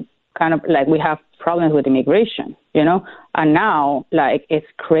 Kind of like we have problems with immigration, and now like it's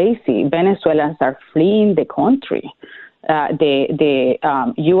crazy. Venezuelans are fleeing the country. The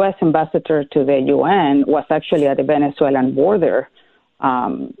U.S. ambassador to the UN was actually at the Venezuelan border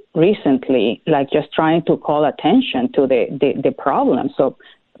recently, like just trying to call attention to the problem. So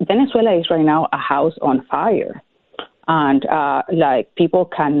Venezuela is right now a house on fire. And like people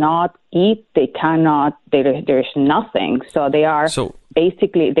cannot eat, they cannot, there's nothing. So they are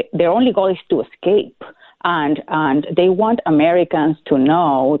basically, their only goal is to escape. And they want Americans to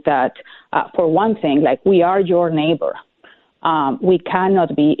know that, for one thing, like we are your neighbor. We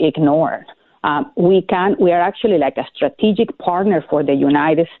cannot be ignored. We are actually like a strategic partner for the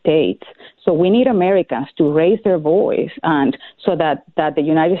United States. So we need Americans to raise their voice, and so that the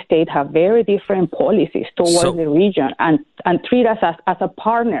United States have very different policies towards the region and treat us as a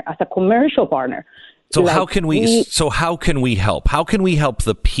partner, as a commercial partner. So how can we help? How can we help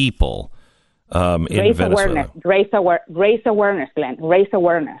the people in Venezuela? Raise awareness, Glenn. Raise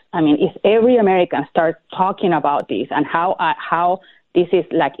awareness. I mean, if every American starts talking about this and how this is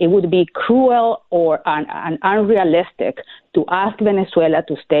like, it would be cruel or unrealistic to ask Venezuela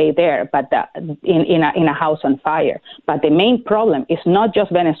to stay there, but in a house on fire. But the main problem is not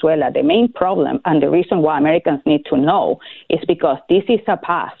just Venezuela. The main problem, and the reason why Americans need to know, is because this is a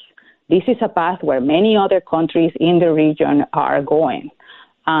path. This is a path where many other countries in the region are going,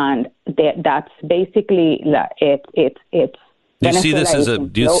 and that's basically it's. Do you see this as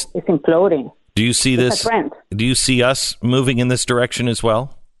it's imploding. Do you see this? Do you see us moving in this direction as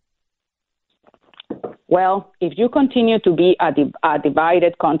well? Well, if you continue to be a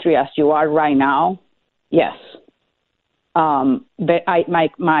divided country as you are right now, yes. But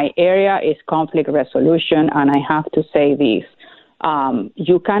my area is conflict resolution, and I have to say this.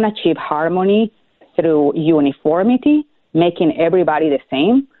 You can achieve harmony through uniformity, making everybody the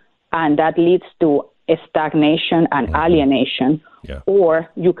same, and that leads to stagnation and alienation. Yeah. Or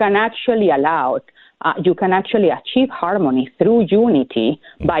you can actually achieve harmony through unity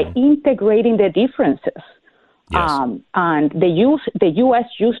by integrating the differences. Yes. And the U.S.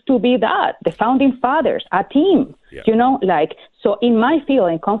 used to be that, the founding fathers, a team, so in my field,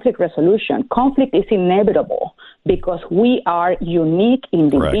 in conflict resolution, conflict is inevitable because we are unique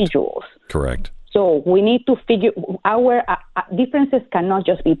individuals. Correct. So we need to figure our differences cannot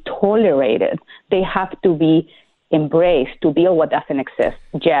just be tolerated. They have to be embraced to build what doesn't exist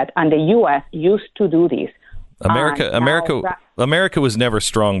yet. And the U.S. used to do this. America was never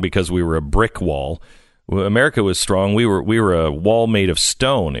strong because we were a brick wall. America was strong. We were a wall made of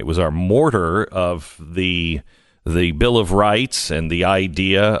stone. It was our mortar of the Bill of Rights and the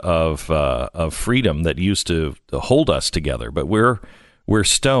idea of freedom that used to hold us together. But we're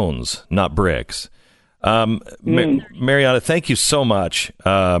stones, not bricks. Mariana, thank you so much.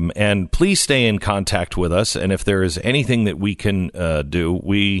 And please stay in contact with us. And if there is anything that we can do,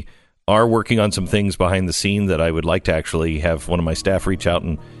 we are working on some things behind the scene that I would like to actually have one of my staff reach out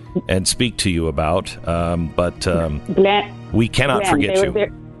and speak to you about. But Glenn, we cannot forget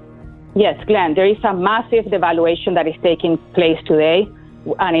you. Yes, Glenn, there is a massive devaluation that is taking place today,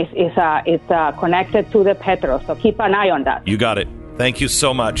 and it's connected to the petro. So keep an eye on that. You got it. Thank you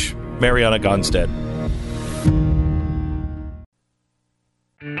so much, Mariana Gonstead.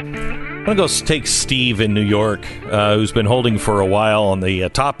 I'm going to go take Steve in New York, who's been holding for a while on the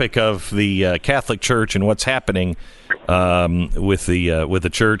topic of the Catholic Church and what's happening with the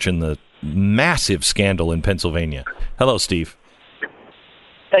church and the massive scandal in Pennsylvania. Hello, Steve.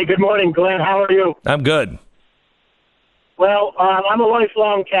 Hey, good morning, Glenn. How are you? I'm good. Well, I'm a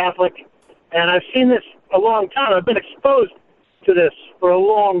lifelong Catholic, and I've seen this a long time. I've been exposed to this for a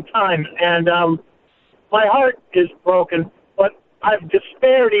long time, and my heart is broken, but I've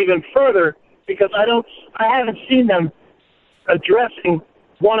despaired even further because I haven't seen them addressing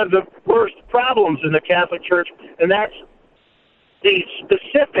one of the worst problems in the Catholic Church, and that's the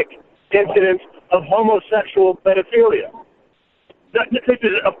specific incidence of homosexual pedophilia. This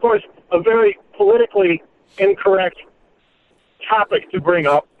is, of course, a very politically incorrect topic to bring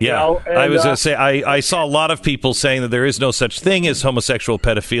up. Yeah, you know? And, I was going to say, I saw a lot of people saying that there is no such thing as homosexual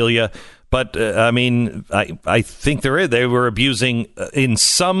pedophilia, but I mean, I think there is. They were abusing, in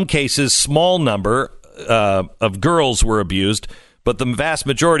some cases, small number of girls were abused, but the vast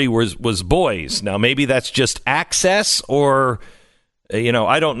majority was boys. Now, maybe that's just access, or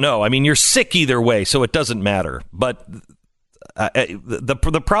I don't know. I mean, you're sick either way, so it doesn't matter. But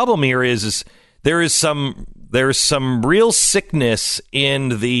the problem here is there is some real sickness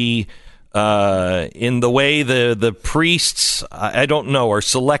in the way the priests, I don't know, are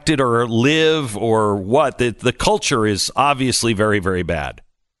selected or live or what. The culture is obviously very, very bad.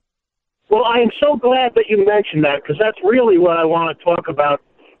 Well, I am so glad that you mentioned that, because that's really what I want to talk about.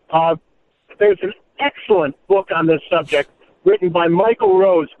 There's an excellent book on this subject written by Michael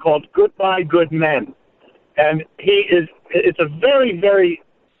Rose called Goodbye, Good Men. And it's a very, very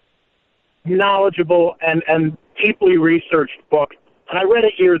knowledgeable and deeply researched book. And I read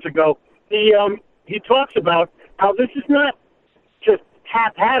it years ago. He talks about how this is not just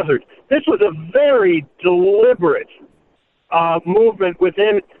haphazard. This was a very deliberate movement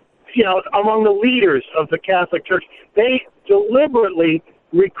within, among the leaders of the Catholic Church. They deliberately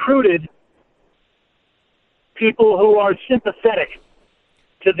recruited people who are sympathetic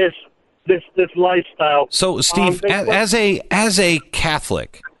to this lifestyle. So, Steve, as a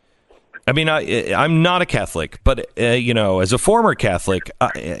Catholic, I mean, I'm not a Catholic, but as a former Catholic,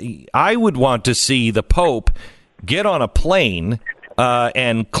 I would want to see the Pope get on a plane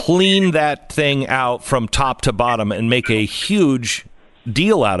and clean that thing out from top to bottom and make a huge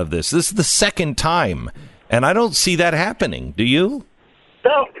deal out of this. This is the second time, and I don't see that happening. Do you?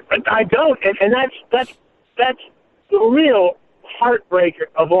 No, I don't, and that's the real heartbreaker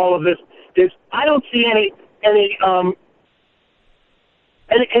of all of this. Is I don't see any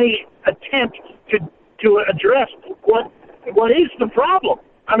attempt to address what is the problem.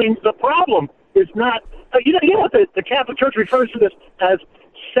 I mean, the problem is not. You know what the Catholic Church refers to this as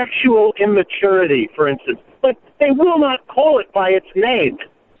sexual immaturity, for instance, but they will not call it by its name.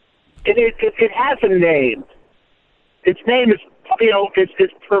 It has a name. Its name is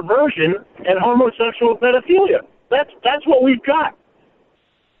it's perversion and homosexual pedophilia. That's what we've got.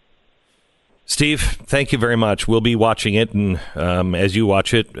 Steve, thank you very much. We'll be watching it, and as you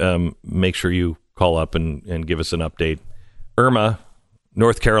watch it, make sure you call up and give us an update. Irma,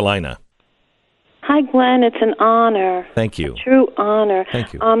 North Carolina. Hi, Glenn. It's an honor. Thank you. A true honor.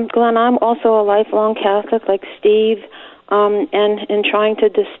 Thank you. Glenn, I'm also a lifelong Catholic like Steve, and in trying to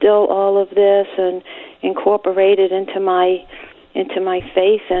distill all of this and incorporate it into my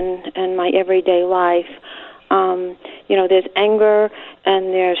faith and my everyday life. There's anger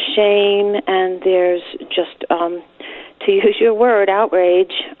and there's shame and there's just, to use your word,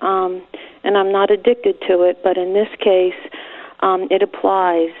 outrage. And I'm not addicted to it, but in this case, it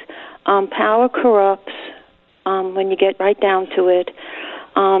applies. Power corrupts when you get right down to it.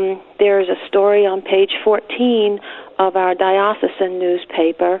 There's a story on page 14 of our diocesan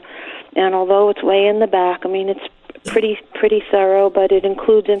newspaper, and although it's way in the back, I mean, it's pretty thorough, but it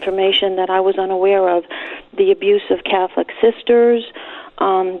includes information that I was unaware of. The abuse of Catholic sisters,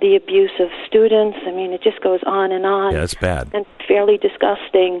 the abuse of students. I mean, it just goes on and on. Yeah, it's bad. And fairly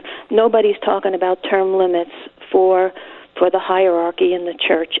disgusting. Nobody's talking about term limits for the hierarchy in the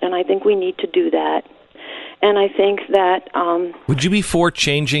church, and I think we need to do that. And I think that... would you be for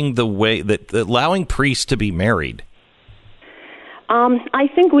changing the way that allowing priests to be married? I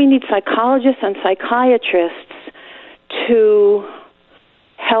think we need psychologists and psychiatrists to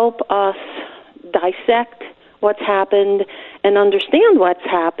help us dissect what's happened and understand what's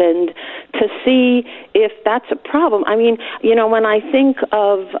happened to see if that's a problem. I mean, when I think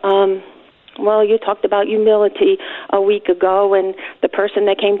of, you talked about humility a week ago, and the person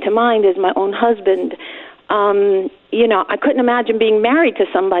that came to mind is my own husband. I couldn't imagine being married to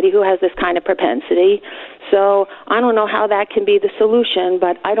somebody who has this kind of propensity. So I don't know how that can be the solution,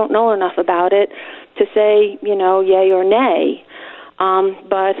 but I don't know enough about it to say, yay or nay.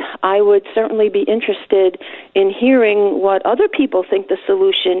 But I would certainly be interested in hearing what other people think the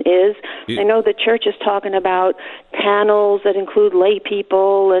solution is. I know the church is talking about panels that include lay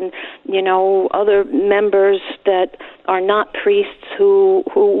people and, other members that are not priests who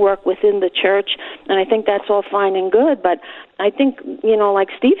work within the church, and I think that's all fine and good, but I think, like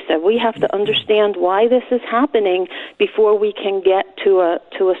Steve said, we have to understand why this is happening before we can get to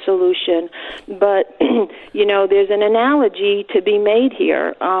a solution. But there's an analogy to be made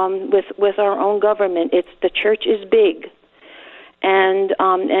here with our own government. It's the church is big, and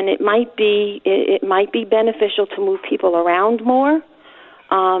it might be beneficial to move people around more.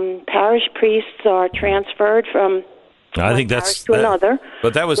 Parish priests are transferred from I think that's to another.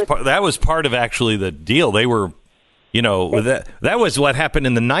 But that was part of actually the deal. They were, that was what happened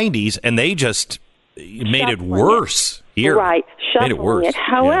in the 90s, and they just made it worse here. Right, made it worse. It.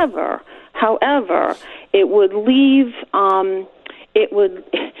 However, it would leave. It would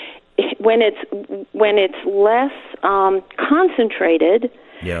when it's less concentrated.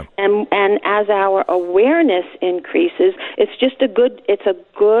 Yeah. And as our awareness increases, it's a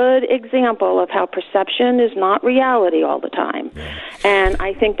good example of how perception is not reality all the time. Yeah. And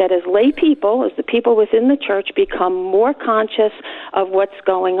I think that as lay people, as the people within the church become more conscious of what's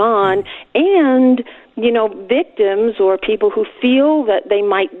going on, and victims or people who feel that they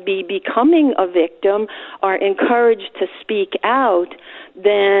might be becoming a victim are encouraged to speak out,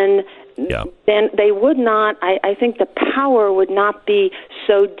 then they would not, I think the power would not be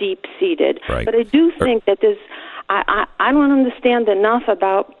so deep-seated. Right. But I do think that I don't understand enough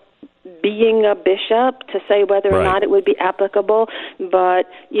about being a bishop to say whether or not it would be applicable, but,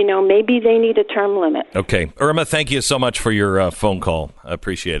 maybe they need a term limit. Okay. Irma, thank you so much for your phone call. I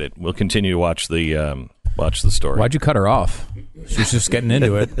appreciate it. We'll continue to watch the story. Why'd you cut her off? She was just getting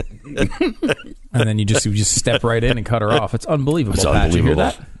into it. And then you just step right in and cut her off. It's unbelievable. It's Pat. Did you hear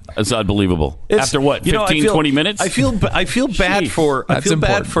unbelievable. that? It's unbelievable. After what, 15, 20 minutes? I feel bad for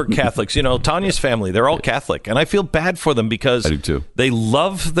Catholics. Tanya's family, they're all Catholic, and I feel bad for them because I do too. They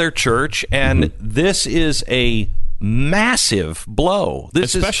love their church, and this is a massive blow.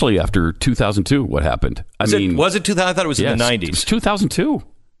 Especially after 2002, what happened? Was it 2000? I thought it was in the 90s. It was 2002.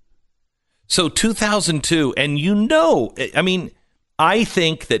 So 2002, and I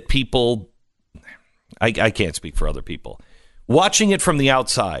think that people, I can't speak for other people. Watching it from the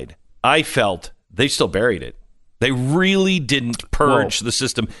outside, I felt they still buried it. They really didn't purge the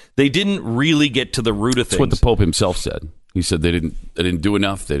system. They didn't really get to the root of things. That's what the Pope himself said. He said they didn't do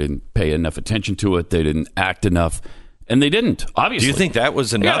enough. They didn't pay enough attention to it. They didn't act enough, and they didn't. Obviously, do you think that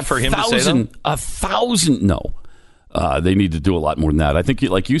was enough for him to say that? 1,000? No. They need to do a lot more than that. I think,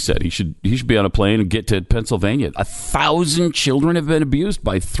 like you said, he should be on a plane and get to Pennsylvania. 1,000 children have been abused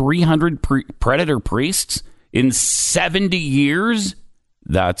by 300 predator priests in 70 years.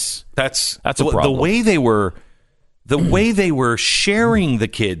 That's a problem. The way they were sharing the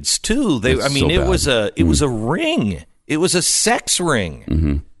kids too. It was a ring. It was a sex ring.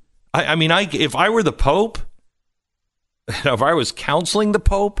 Mm-hmm. If I were the Pope, if I was counseling the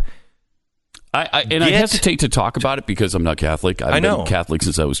Pope. I hesitate to talk about it because I'm not Catholic. I've been Catholic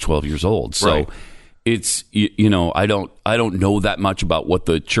since I was 12 years old. So it's, I don't know that much about what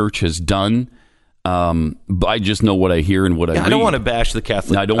the church has done. But I just know what I hear and what I read. I don't want to bash the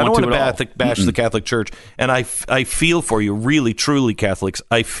Catholic. I don't want to bash the Catholic Church. And I feel for you, really, truly, Catholics.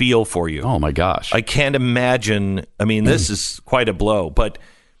 I feel for you. Oh, my gosh. I can't imagine. This is quite a blow. But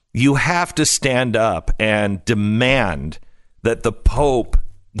you have to stand up and demand that the Pope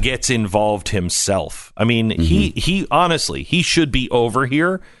gets involved himself. He honestly, he should be over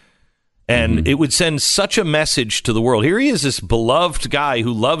here. And it would send such a message to the world. Here he is, this beloved guy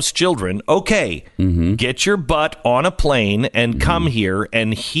who loves children. Okay, get your butt on a plane and come here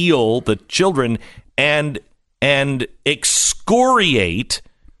and heal the children and excoriate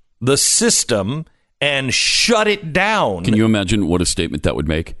the system and shut it down. Can you imagine what a statement that would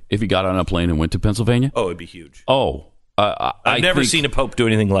make if he got on a plane and went to Pennsylvania? Oh, it'd be huge. Oh, I've never seen a Pope do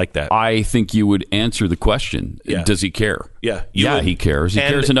anything like that. I think you would answer the question, does he care? Yeah. He cares. He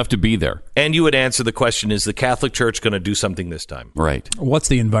cares enough to be there. And you would answer the question, is the Catholic Church going to do something this time? Right. What's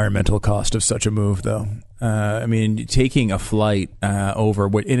the environmental cost of such a move, though? Taking a flight over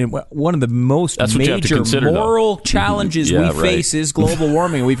one of the most major moral challenges we face is global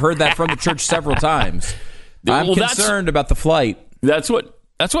warming. We've heard that from the church several times. I'm concerned about the flight. That's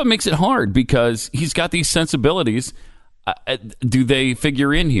what makes it hard, because he's got these sensibilities. Do they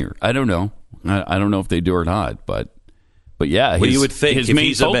figure in here? I don't know. I don't know if they do or not. But yeah, you would think his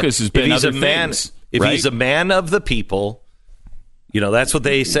main focus has been other things. If he's a man of the people, that's what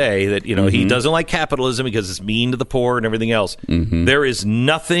they say, that he doesn't like capitalism because it's mean to the poor and everything else. There is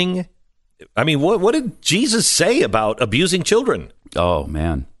nothing. What did Jesus say about abusing children? Oh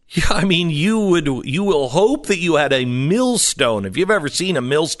man, Yeah, I mean, you will hope that you had a millstone. If you've ever seen a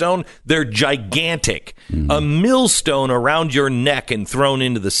millstone, they're gigantic. A millstone around your neck and thrown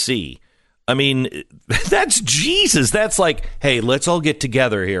into the sea. I mean, that's Jesus. That's like, hey, let's all get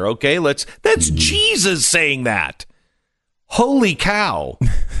together here, okay? That's Jesus saying that. Holy cow.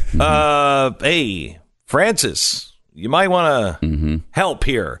 Hey, Francis, you might want to help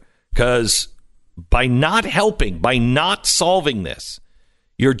here, because by not helping, by not solving this,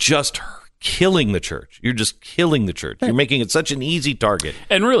 you're just killing the church. You're just killing the church. You're making it such an easy target.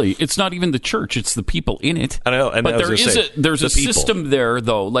 And really, it's not even the church; it's the people in it. I know. And but there's a system there,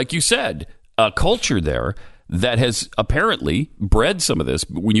 though, like you said, a culture there that has apparently bred some of this.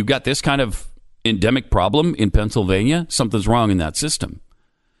 When you've got this kind of endemic problem in Pennsylvania, something's wrong in that system.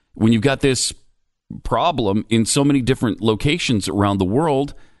 When you've got this problem in so many different locations around the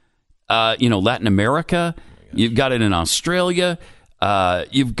world, Latin America, you've got it in Australia.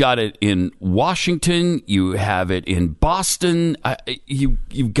 You've got it in Washington. You have it in Boston.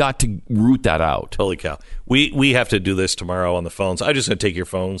 You've got to root that out. Holy cow. We have to do this tomorrow on the phones. I'm just going to take your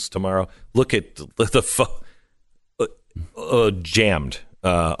phones tomorrow. Look at the phone jammed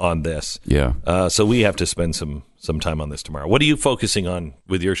on this. Yeah. So we have to spend some time on this tomorrow. What are you focusing on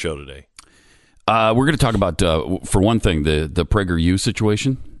with your show today? We're going to talk about, for one thing, the PragerU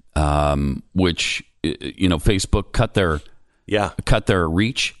situation, which, Facebook cut their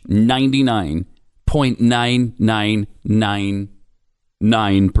reach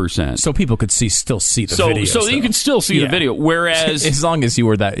 99.9999%. So people could still see the video. So you can still see the video. Whereas, as long as you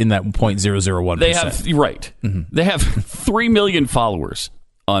were in that 0.001%, they have They have 3 million followers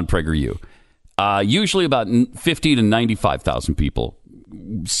on PragerU. Usually about 50 to 95,000 people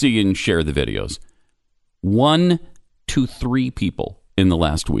see and share the videos. 1 to 3 people in the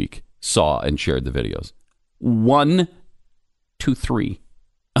last week saw and shared the videos. 1 to 3.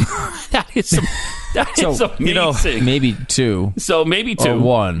 That is amazing. Maybe 2. So maybe 2. Or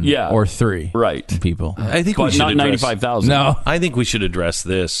 1. Yeah. Or 3. Right. People. I think but we should not address 95,000. No. I think we should address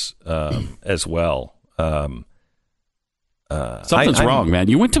this as well. Something's wrong, man.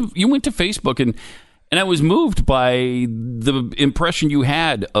 You went to Facebook and I was moved by the impression you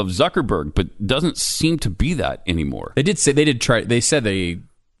had of Zuckerberg, but doesn't seem to be that anymore. They said they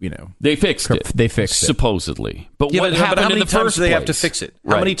fixed it. They fixed it. Supposedly. But what happened in the first place? How many times do they have to fix it?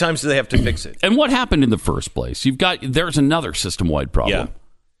 How many times do they have to fix it? And what happened in the first place? There's another system-wide problem. Yeah.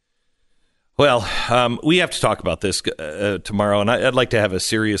 Well, we have to talk about this tomorrow, and I'd like to have a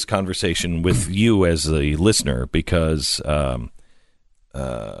serious conversation with you as a listener, because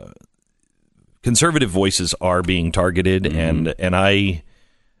conservative voices are being targeted, and I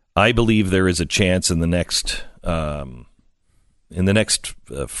believe there is a chance in the next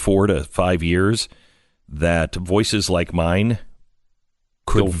 4 to 5 years that voices like mine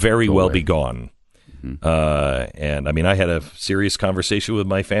could very well be gone. And I mean, I had a serious conversation with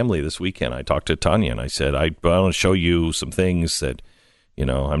my family this weekend. I talked to Tanya and I said, I want to show you some things that,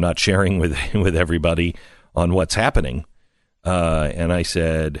 I'm not sharing with everybody on what's happening. And I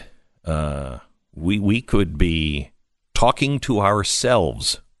said, we could be talking to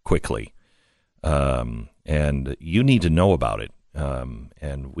ourselves quickly. And you need to know about it.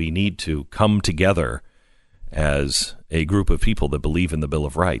 And we need to come together as a group of people that believe in the Bill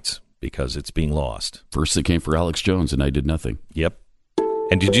of Rights, because it's being lost. First they came for Alex Jones, and I did nothing. Yep.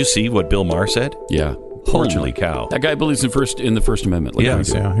 And did you see what Bill Maher said? Yeah. Holy cow. That guy believes in the First Amendment. Like it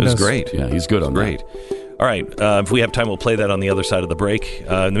was great. Yeah, he's good on that. All right. If we have time, we'll play that on the other side of the break.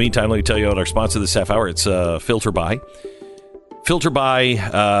 In the meantime, let me tell you about our sponsor this half hour. It's Filter By. Filter By,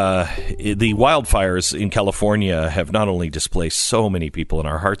 the wildfires in California have not only displaced so many people, in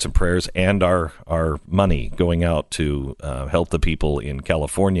our hearts and prayers and our money going out to help the people in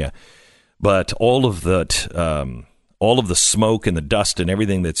California, but all of the smoke and the dust and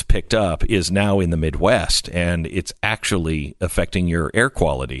everything that's picked up is now in the Midwest, and it's actually affecting your air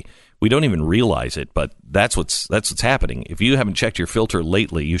quality. We don't even realize it, but that's what's happening. If you haven't checked your filter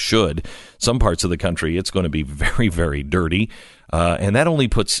lately, you should. Some parts of the country, it's going to be very, very dirty, and that only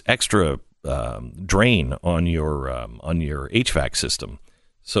puts extra drain on your HVAC system.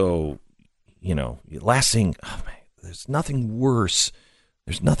 So, last thing, there's nothing worse.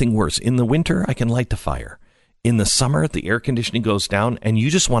 There's nothing worse. In the winter, I can light the fire. In the summer, the air conditioning goes down, and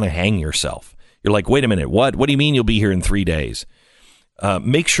you just want to hang yourself. You're like, wait a minute, what? What do you mean you'll be here in 3 days?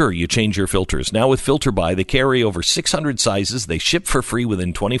 Make sure you change your filters. Now with Filter By, they carry over 600 sizes. They ship for free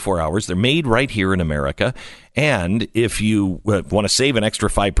within 24 hours. They're made right here in America. And if you want to save an extra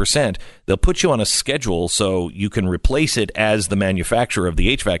 5%, they'll put you on a schedule so you can replace it as the manufacturer of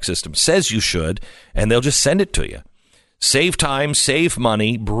the HVAC system says you should, and they'll just send it to you. Save time, save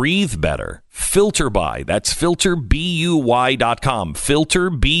money, breathe better. Filter by. That's filterbuy.com.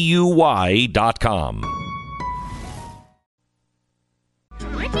 Filterbuy.com.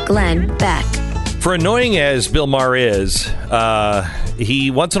 Glenn Beck. For annoying as Bill Maher is, he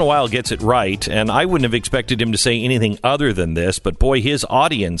once in a while gets it right, and I wouldn't have expected him to say anything other than this, but boy, his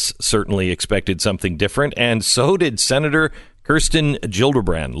audience certainly expected something different, and so did Senator Kirsten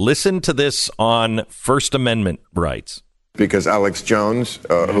Gillibrand. Listen to this on First Amendment rights. Because Alex Jones,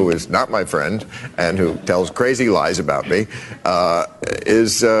 who is not my friend and who tells crazy lies about me,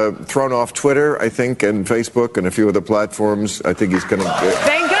 is thrown off Twitter, I think, and Facebook and a few other platforms. I think he's going to...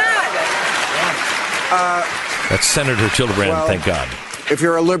 Thank God! That's Senator Gillibrand, well, thank God. If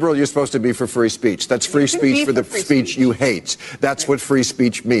you're a liberal, you're supposed to be for free speech. That's free speech for the speech you hate. That's what free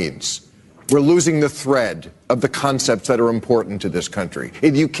speech means. We're losing the thread of the concepts that are important to this country.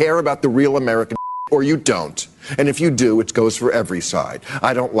 If you care about the real American or you don't. And if you do, it goes for every side.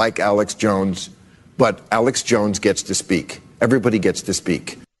 I don't like Alex Jones, but Alex Jones gets to speak. Everybody gets to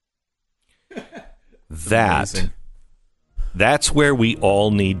speak. That's where we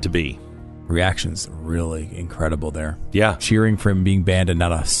all need to be. Reactions really incredible there. Yeah. Cheering for him being banned and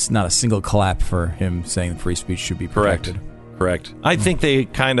not a single clap for him saying free speech should be protected. Correct. I think they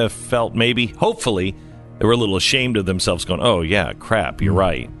kind of felt hopefully, they were a little ashamed of themselves going, oh, yeah, crap, you're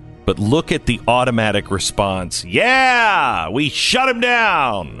right. But look at the automatic response. Yeah, we shut him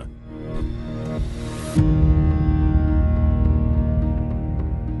down.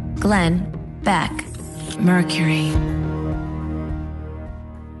 Glenn Beck. Mercury.